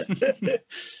it.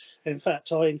 In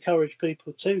fact, I encourage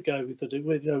people to go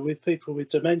with people with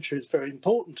dementia. It's very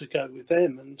important to go with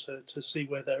them and to see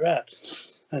where they're at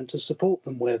and to support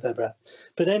them where they're at.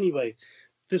 But anyway,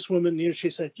 this woman,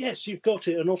 she said, yes, you've got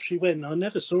it. And off she went. I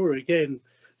never saw her again.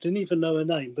 Didn't even know her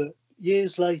name. But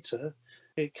years later,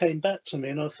 it came back to me,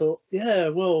 and I thought, yeah,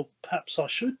 well, perhaps I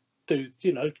should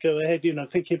go ahead,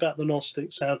 thinking about the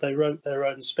Gnostics, how they wrote their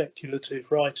own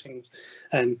speculative writings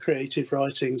and creative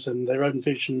writings and their own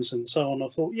visions and so on. I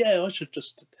thought, yeah, I should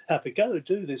just have a go,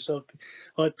 do this.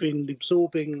 I'd been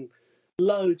absorbing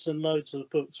loads and loads of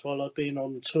books while I'd been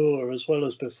on tour, as well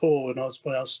as before. And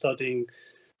when I was studying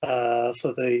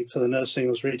for the nursing, I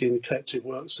was reading the collected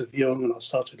works of Jung, and I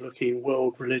started looking at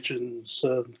world religions,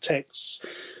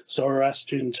 texts,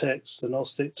 Zoroastrian texts, the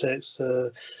Gnostic texts,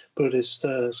 Buddhist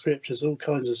scriptures, all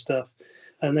kinds of stuff.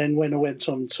 And then when I went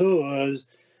on tour,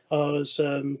 I was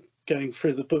going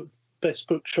through the best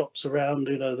bookshops around,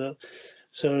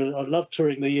 so I loved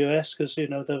touring the US, because, there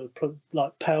were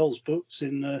like Powell's books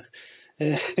in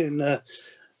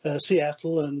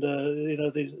Seattle, and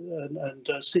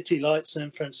and City Lights,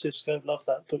 San Francisco. Love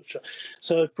that bookshop.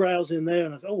 So I'd browse in there,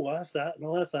 and I thought, I have that, and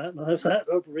I'll have that, and I'll have that.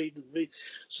 I'd read and read.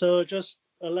 So I just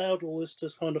allowed all this to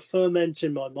kind of ferment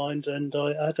in my mind, and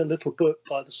I had a little book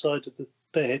by the side of the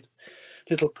bed,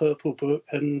 little purple book,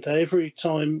 and every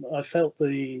time I felt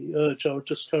the urge, I would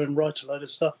just go and write a load of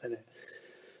stuff in it.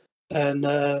 And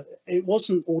it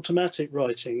wasn't automatic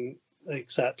writing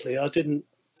exactly. I didn't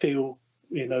feel,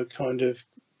 kind of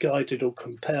guided or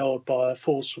compelled by a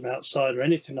force from outside or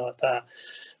anything like that.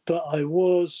 But I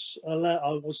was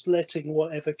letting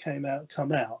whatever came out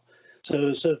come out. So it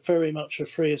was very much a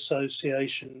free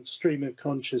association, stream of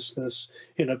consciousness,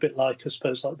 a bit like, I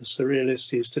suppose, like the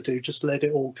surrealists used to do, just let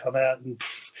it all come out and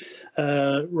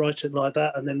write it like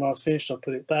that. And then when I finished, I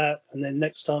put it back. And then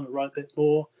next time I write a bit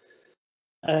more.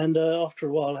 And after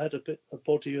a while, I had a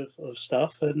body of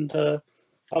stuff, and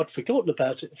I'd forgotten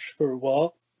about it for a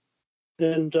while.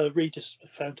 And readers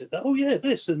found it that, oh yeah,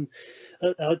 this. And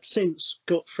I'd since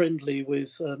got friendly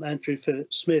with Andrew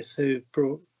Philip Smith, who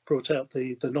brought out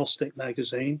the Gnostic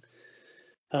magazine.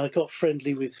 I got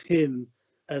friendly with him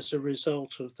as a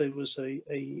result of, there was a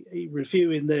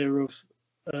review in there of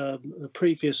the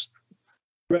previous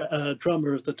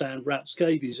drummer of the damned Rat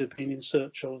Scabies had been in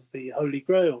search of the Holy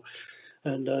Grail.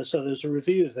 And so there's a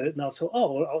review of it, and I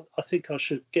thought, I think I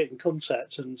should get in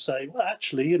contact and say, well,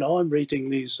 actually, I'm reading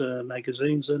these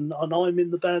magazines, and I'm in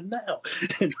the band now.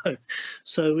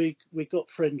 So we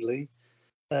got friendly,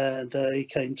 and he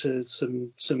came to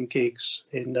some gigs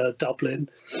in Dublin,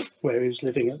 where he was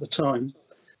living at the time.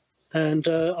 And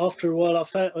after a while, I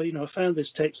found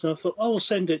this text, and I thought, I'll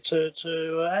send it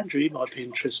to Andrew. He might be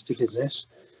interested in this.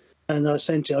 And I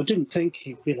sent it. I didn't think,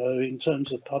 in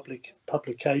terms of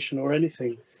publication or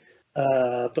anything,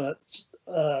 but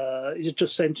you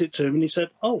just sent it to him, and he said,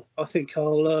 "Oh, I think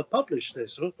I'll publish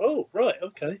this." Oh, right,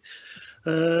 okay.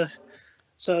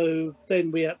 So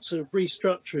then we had to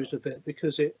restructure it a bit,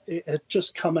 because it had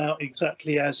just come out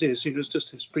exactly as is. It was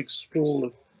just this big sprawl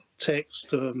of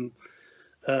text.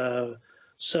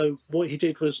 So what he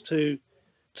did was to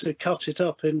cut it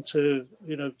up into,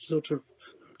 sort of,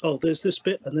 there's this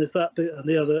bit and there's that bit and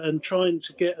the other, and trying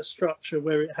to get a structure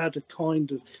where it had a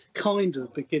kind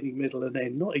of beginning, middle and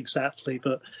end. Not exactly,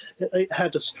 but it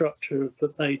had a structure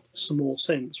that made some more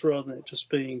sense, rather than it just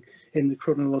being in the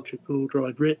chronological order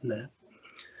I'd written it.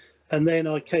 And then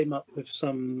I came up with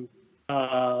some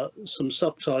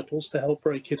subtitles to help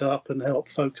break it up and help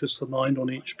focus the mind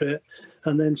on each bit,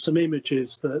 and then some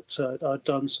images that I'd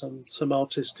done some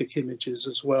artistic images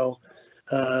as well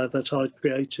that I'd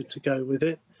created to go with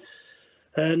it.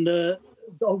 And and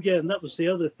that was the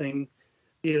other thing.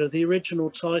 the original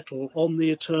title, On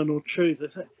the Eternal Truth. I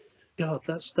think, God,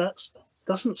 that's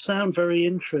doesn't sound very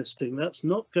interesting. That's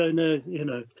not going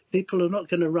to, people are not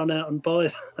going to run out and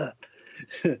buy that.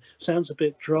 Sounds a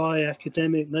bit dry,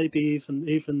 academic, maybe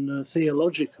even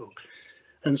theological.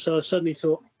 And so I suddenly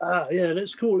thought, yeah,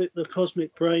 let's call it The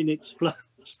Cosmic Brain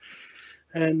Explodes.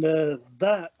 And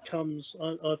that comes,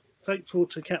 I'm thankful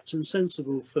to Captain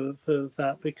Sensible for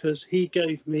that, because he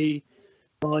gave me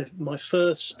my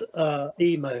first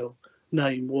email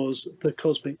name was The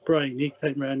Cosmic Brain. He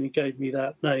came around and gave me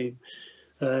that name.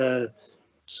 But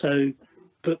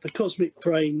the Cosmic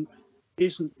Brain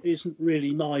isn't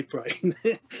really my brain.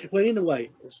 Well, in a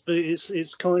way,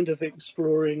 it's kind of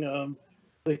exploring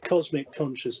the cosmic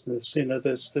consciousness.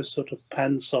 There's this sort of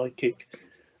panpsychic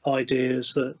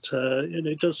ideas that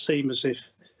it does seem as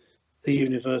if the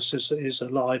universe is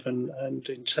alive and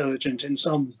intelligent in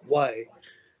some way,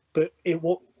 but in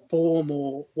what form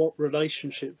or what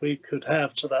relationship we could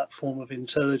have to that form of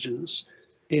intelligence,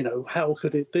 how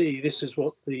could it be? This is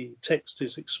what the text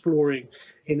is exploring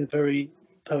in a very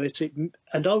poetic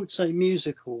and I would say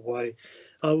musical way.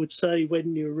 I would say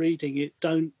when you're reading it,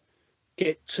 don't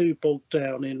get too bogged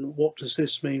down in what does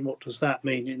this mean, what does that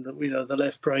mean, in the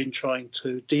left brain trying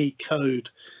to decode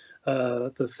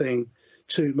the thing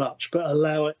too much, but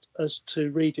allow us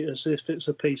to read it as if it's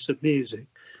a piece of music,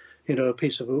 a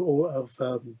piece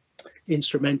of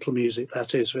instrumental music,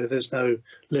 that is, where there's no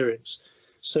lyrics.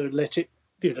 So let it,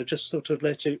 just sort of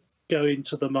let it go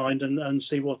into the mind and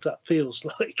see what that feels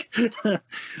like.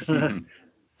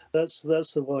 That's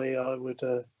the way I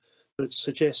would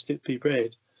suggest it be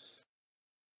read.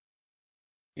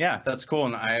 Yeah, that's cool,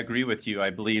 and I agree with you. I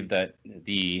believe that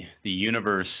the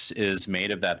universe is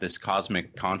made of that, this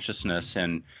cosmic consciousness,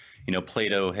 and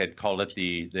Plato had called it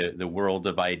the world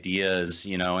of ideas,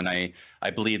 and I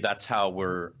believe that's how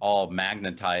we're all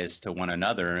magnetized to one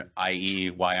another,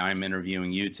 i.e., why I'm interviewing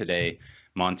you today,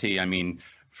 Monty. I mean,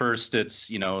 first it's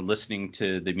listening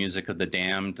to the music of the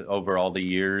Damned over all the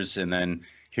years, and then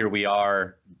here we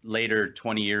are later,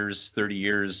 20 years, 30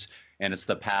 years. And it's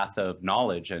the path of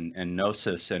knowledge and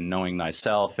gnosis and knowing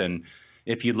thyself. And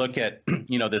if you look at,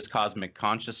 this cosmic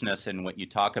consciousness and what you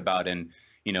talk about in,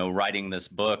 writing this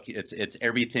book, it's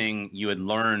everything you had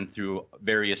learned through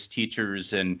various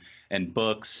teachers and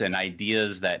books and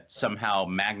ideas that somehow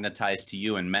magnetized to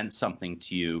you and meant something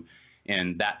to you.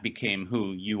 And that became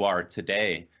who you are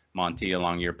today, Monty,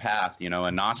 along your path,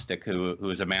 a Gnostic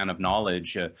who is a man of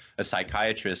knowledge, a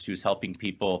psychiatrist who's helping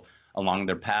people along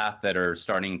their path that are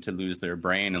starting to lose their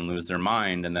brain and lose their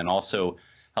mind, and then also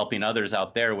helping others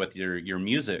out there with your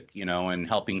music, and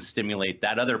helping stimulate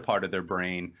that other part of their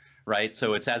brain, right?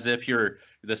 So it's as if you're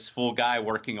this full guy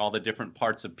working all the different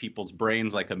parts of people's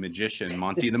brains like a magician,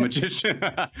 Monty the magician,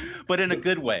 but in a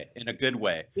good way,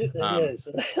 Yes.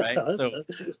 Right? So,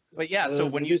 but yeah, so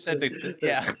when you said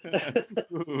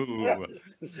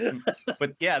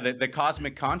but yeah, the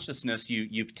cosmic consciousness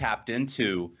you've tapped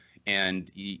into.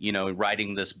 And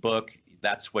writing this book,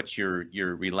 that's what you're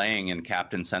relaying. And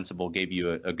Captain Sensible gave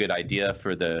you a good idea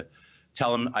for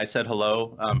tell him I said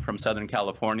hello from Southern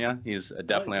California. He's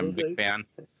definitely, I'm a big fan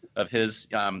of his.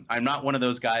 I'm not one of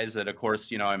those guys that, of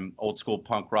course, I'm old school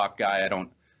punk rock guy. I don't,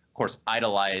 of course,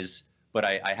 idolize, but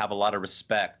I have a lot of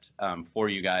respect for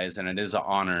you guys, and it is an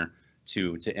honor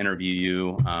to interview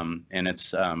you. And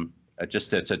it's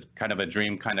a kind of a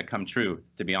dream kind of come true,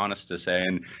 to be honest to say,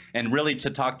 and really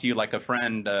to talk to you like a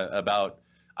friend about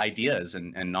ideas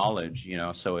and knowledge,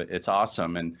 so it's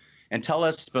awesome. And tell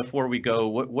us before we go,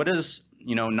 what does,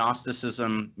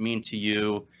 Gnosticism mean to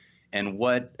you, and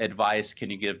what advice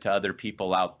can you give to other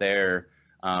people out there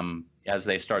as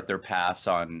they start their paths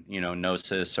on,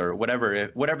 gnosis or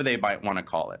whatever they might want to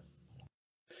call it?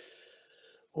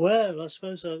 Well, I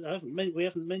suppose we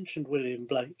haven't mentioned William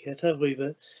Blake yet, have we?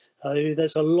 But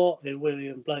there's a lot in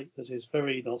William Blake that is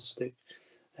very Gnostic,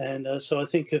 and so I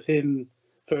think of him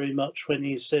very much when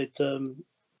he said,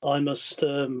 "I must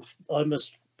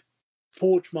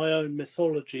forge my own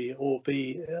mythology, or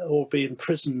be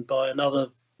imprisoned by another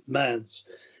man's."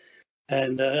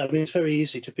 And I mean, it's very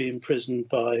easy to be imprisoned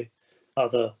by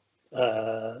other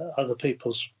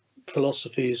people's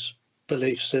philosophies,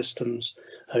 belief systems.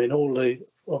 I mean,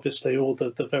 obviously all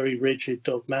the very rigid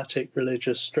dogmatic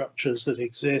religious structures that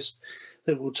exist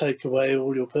that will take away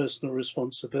all your personal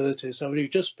responsibilities. I mean,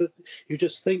 you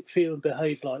just think, feel, and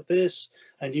behave like this,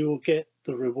 and you will get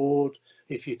the reward.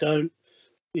 If you don't,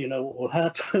 what will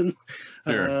happen.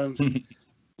 Sure.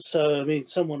 So I mean,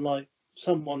 someone like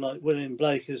William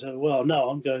Blake is, well, no,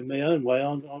 I'm going my own way.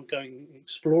 I'm going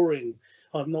exploring.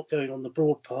 I'm not going on the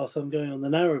broad path. I'm going on the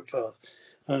narrow path.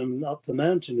 up the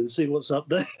mountain and see what's up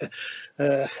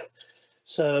there.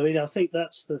 So, I mean, I think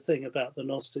that's the thing about the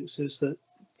Gnostics, is that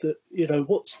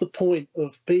what's the point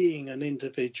of being an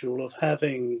individual, of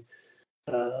having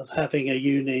a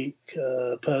unique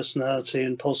personality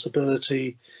and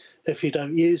possibility if you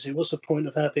don't use it? What's the point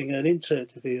of having an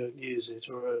intellect if you don't use it,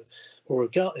 or a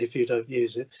gut if you don't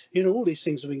use it? All these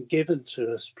things have been given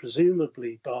to us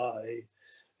presumably by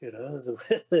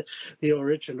the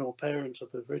original parent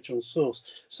of the original source.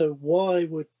 So why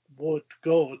would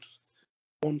God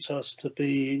want us to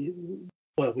be,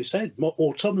 well, we said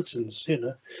automatons,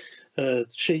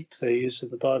 sheep they use in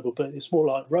the Bible, but it's more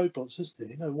like robots,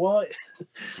 isn't it? Why?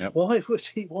 Yep. Why would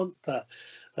he want that?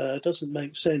 It doesn't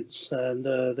make sense. And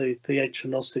the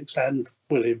ancient Gnostics and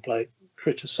William Blake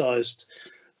criticised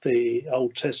the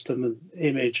Old Testament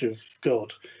image of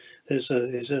God. Is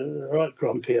a right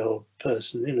grumpy old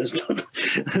person,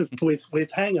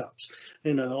 with hang-ups. I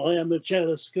am a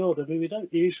jealous God. I mean, we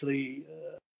don't usually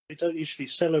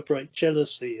celebrate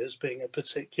jealousy as being a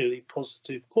particularly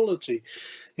positive quality.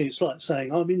 It's like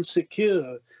saying I'm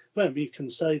insecure. Well, you can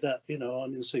say that,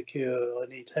 I'm insecure, I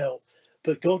need help.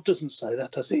 But God doesn't say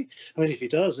that, does he? I mean, if he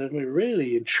does, then we're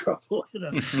really in trouble.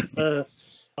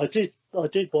 I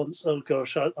did once. Oh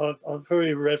gosh, I'm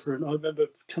very reverent. I remember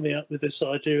coming up with this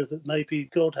idea that maybe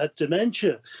God had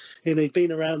dementia. He'd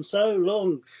been around so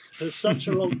long, for such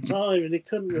a long time, and he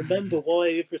couldn't remember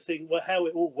how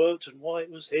it all worked and why it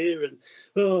was here. And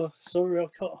sorry, I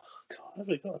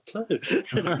haven't got a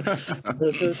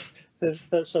clue.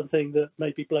 That's something that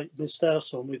maybe Blake missed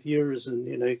out on with Urizen.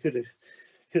 He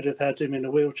could have had him in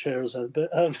a wheelchair or something.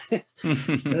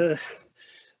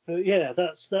 But yeah,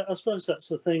 I suppose that's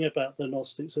the thing about the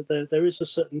Gnostics, that there is a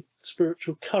certain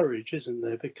spiritual courage, isn't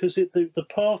there? Because the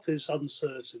path is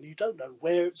uncertain. You don't know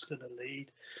where it's going to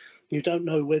lead. You don't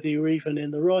know whether you're even in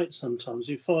the right sometimes.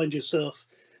 You find yourself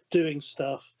doing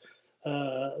stuff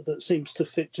that seems to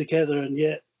fit together, and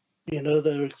yet,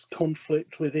 there is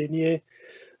conflict within you.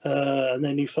 And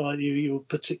then you find you're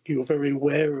very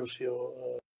aware of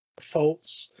your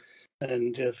faults.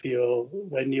 And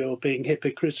when you're being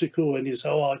hypocritical and you say,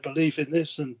 I believe in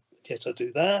this and yet I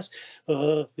do that,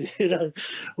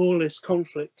 all this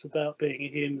conflict about being a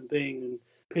human being and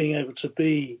being able to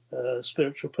be a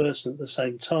spiritual person at the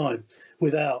same time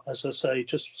without, as I say,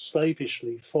 just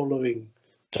slavishly following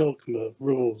dogma,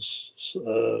 rules.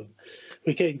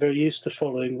 We're getting very used to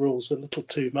following rules a little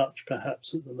too much,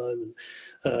 perhaps, at the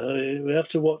moment. We have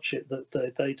to watch it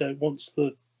that they don't, once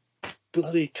the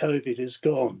bloody COVID is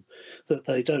gone, that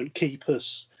they don't keep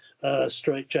us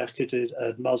straitjacketed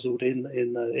and muzzled in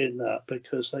that,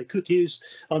 because they could use.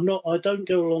 I don't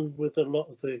go along with a lot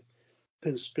of the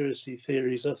conspiracy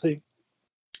theories. I think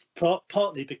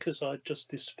partly because I just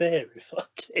despair if I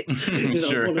did.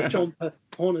 Sure. I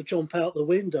want to jump out the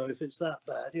window if it's that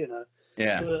bad,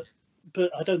 Yeah.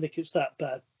 But I don't think it's that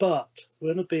bad. But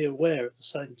we're going to be aware at the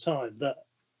same time that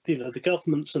the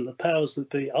governments and the powers that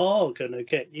be are going to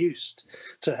get used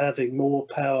to having more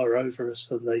power over us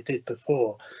than they did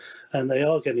before. And they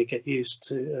are going to get used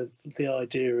to the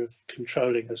idea of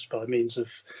controlling us by means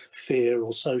of fear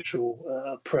or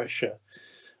social pressure.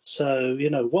 So,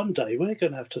 one day we're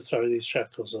going to have to throw these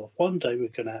shackles off. One day we're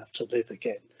going to have to live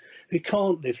again. We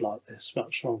can't live like this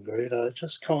much longer. It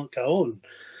just can't go on.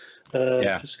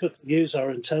 Just got to use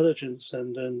our intelligence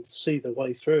and see the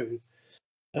way through.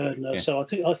 And so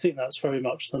I think that's very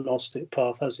much the Gnostic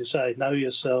path, as you say. Know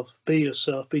yourself, be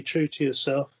true to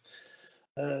yourself,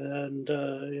 and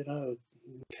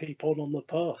keep on the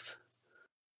path.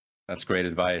 That's great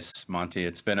advice, Monty.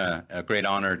 It's been a great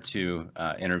honor to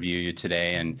interview you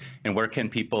today. And where can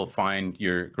people find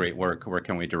your great work? Where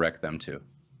can we direct them to?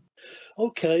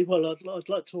 Okay, well, I'd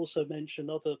like to also mention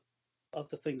other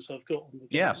things I've got on the go.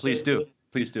 Yeah, please do.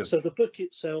 Please do. So the book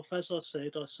itself, as I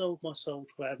said, I sold my soul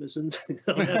to Amazon.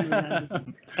 I am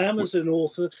an Amazon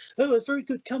author. Oh, a very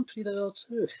good company they are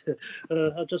too.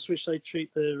 I just wish they'd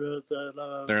treat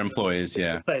their employees,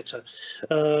 better.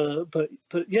 But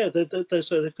yeah, they've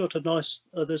got a nice.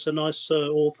 There's a nice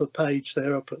author page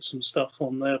there. I put some stuff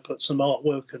on there. Put some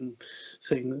artwork and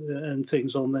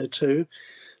things on there too.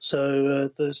 So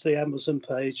there's the Amazon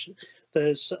page.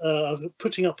 There's I'm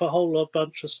putting up a whole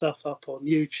bunch of stuff up on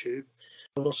YouTube.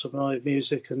 A lot of my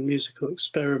music and musical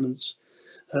experiments,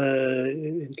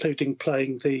 including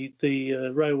playing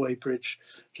the railway bridge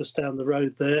just down the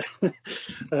road there,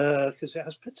 because it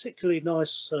has particularly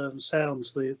nice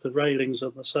sounds, the railings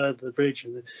on the side of the bridge.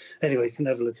 And anyway, you can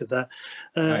have a look at that.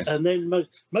 Nice. And then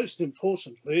most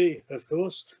importantly, of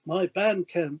course, my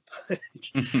Bandcamp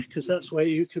page, because that's where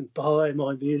you can buy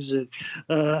my music.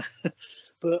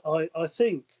 but I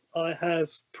think I have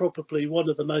probably one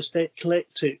of the most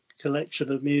eclectic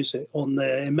collection of music on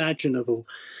there imaginable.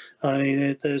 I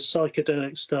mean, there's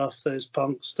psychedelic stuff, there's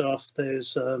punk stuff,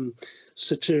 there's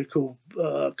satirical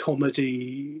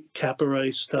comedy,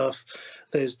 cabaret stuff,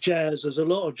 there's jazz, there's a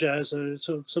lot of jazz,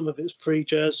 some of it's free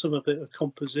jazz, some of it are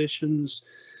compositions,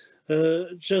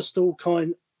 just all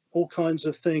kinds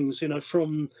of things,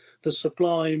 from the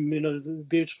sublime, the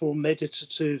beautiful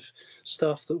meditative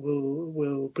stuff that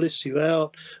will bliss you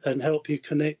out and help you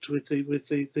connect with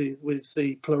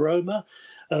the pleroma,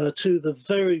 to the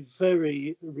very,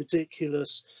 very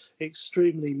ridiculous,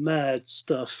 extremely mad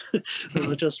stuff that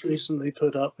I just recently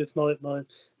put up with my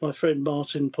friend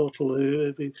Martin Pottle,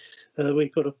 who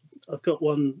I've got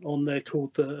one on there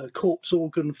called the Corpse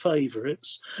Organ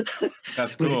Favourites.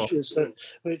 That's cool.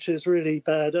 which is really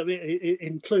bad. I mean, it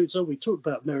includes, we talked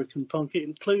about American punk, it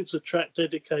includes a track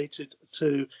dedicated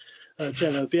to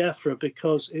Jello Biafra,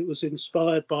 because it was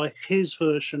inspired by his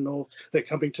version of "They're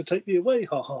Coming to Take Me Away,"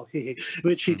 ha ha he,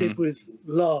 which he did with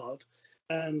Lard.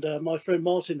 And my friend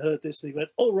Martin heard this and he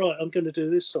went, "All right, I'm going to do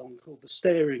this song called the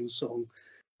Staring Song.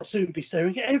 I'll soon be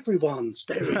staring at everyone.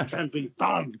 Staring can be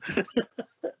fun."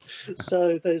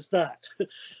 So there's that.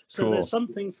 So Cool. There's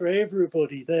something for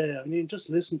everybody there. I mean,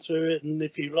 just listen to it, and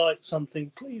if you like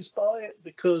something, please buy it,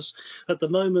 because at the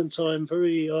moment I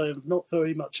have not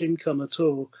very much income at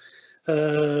all.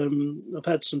 I've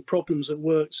had some problems at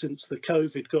work since the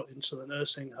COVID got into the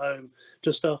nursing home.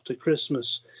 Just after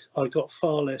Christmas, I got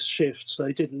far less shifts.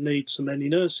 They didn't need so many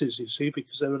nurses, you see,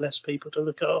 because there were less people to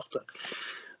look after.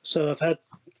 So I've had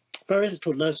very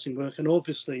little nursing work, and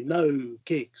obviously no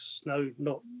gigs,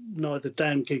 neither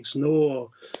damn gigs nor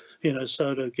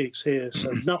solo gigs here,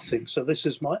 so nothing. So this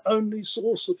is my only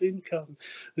source of income.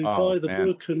 We buy the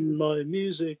book and my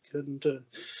music, and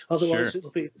otherwise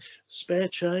it'll be spare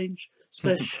change.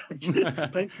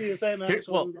 Plenty of them out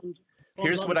on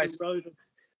here's London what I Road.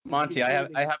 Monty, I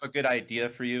have a good idea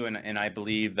for you, and I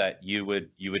believe that you would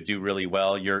do really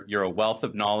well. You're a wealth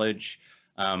of knowledge.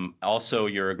 Also,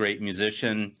 you're a great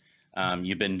musician.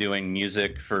 You've been doing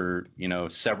music for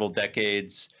several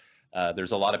decades.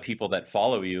 There's a lot of people that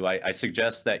follow you. I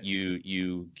suggest that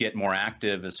you get more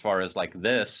active as far as like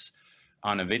this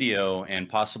on a video and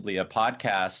possibly a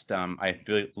podcast. I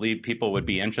believe people would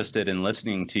be interested in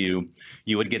listening to you.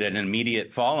 You would get an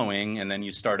immediate following, and then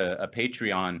you start a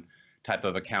Patreon type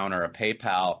of account or a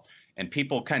PayPal, and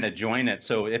people kind of join it.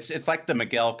 So it's like the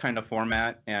Miguel kind of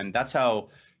format, and that's how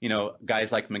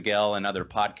guys like Miguel and other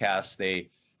podcasts,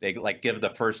 they like give the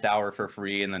first hour for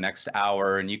free and the next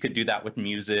hour, and you could do that with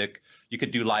music. You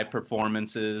could do live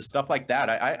performances, stuff like that.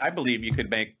 I believe you could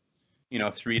make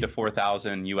 $3,000 to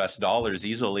 $4,000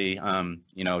 easily.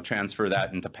 Transfer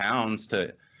that into pounds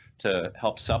to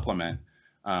help supplement.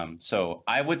 So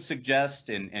I would suggest,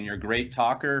 and you're a great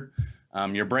talker.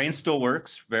 Your brain still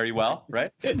works very well,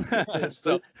 right?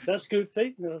 So that's a good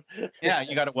thing. Yeah,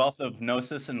 you got a wealth of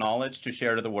gnosis and knowledge to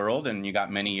share to the world, and you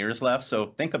got many years left. So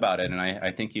think about it, and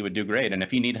I think you would do great. And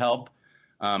if you need help,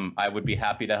 I would be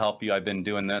happy to help you. I've been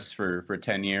doing this for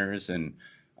 10 years, and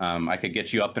I could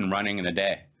get you up and running in a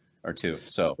day or two.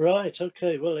 So right,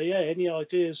 okay. Well, yeah. Any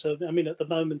ideas? I mean, at the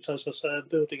moment, as I say, I'm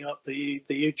building up the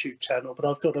YouTube channel, but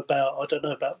I've got about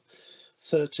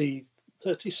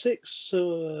 36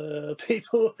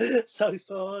 people so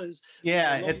far.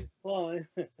 Yeah, it's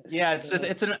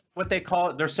it's what they call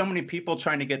it. There's so many people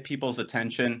trying to get people's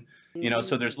attention,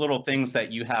 so there's little things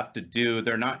that you have to do.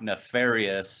 They're not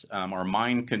nefarious or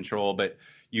mind control, but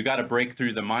you got to break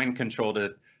through the mind control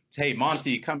to, hey,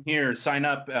 Monty, come here, sign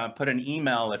up, put an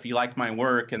email if you like my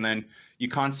work, and then you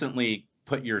constantly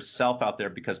put yourself out there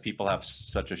because people have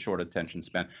such a short attention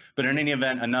span. But in any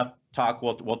event, enough talk.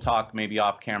 We'll talk maybe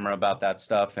off camera about that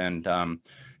stuff. And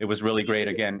it was really great,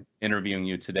 again, interviewing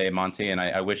you today, Monty, and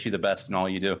I wish you the best in all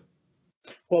you do.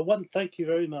 Well, thank you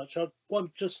very much.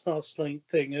 One just last thing,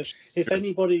 if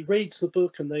anybody reads the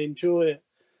book and they enjoy it,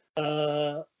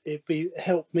 it'd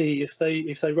help me if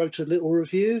they wrote a little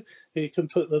review. You can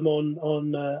put them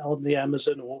on the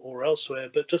Amazon or elsewhere,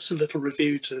 but just a little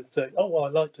review to say, oh, I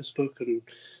like this book,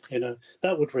 and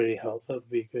that would really help. That would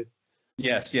be good.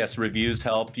 Yes, reviews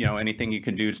help. Anything you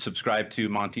can do to subscribe to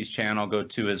Monty's channel, go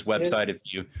to his website if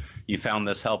you found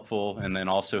this helpful, and then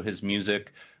also his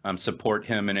music. Support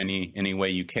him in any way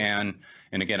you can.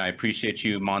 And again, I appreciate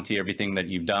you, Monty, everything that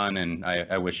you've done, and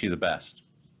I wish you the best.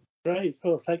 Great.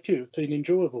 Well, thank you. It's been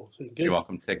enjoyable. It's been good. You're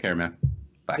welcome. Take care, man.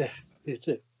 Bye. Yeah, you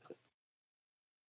too.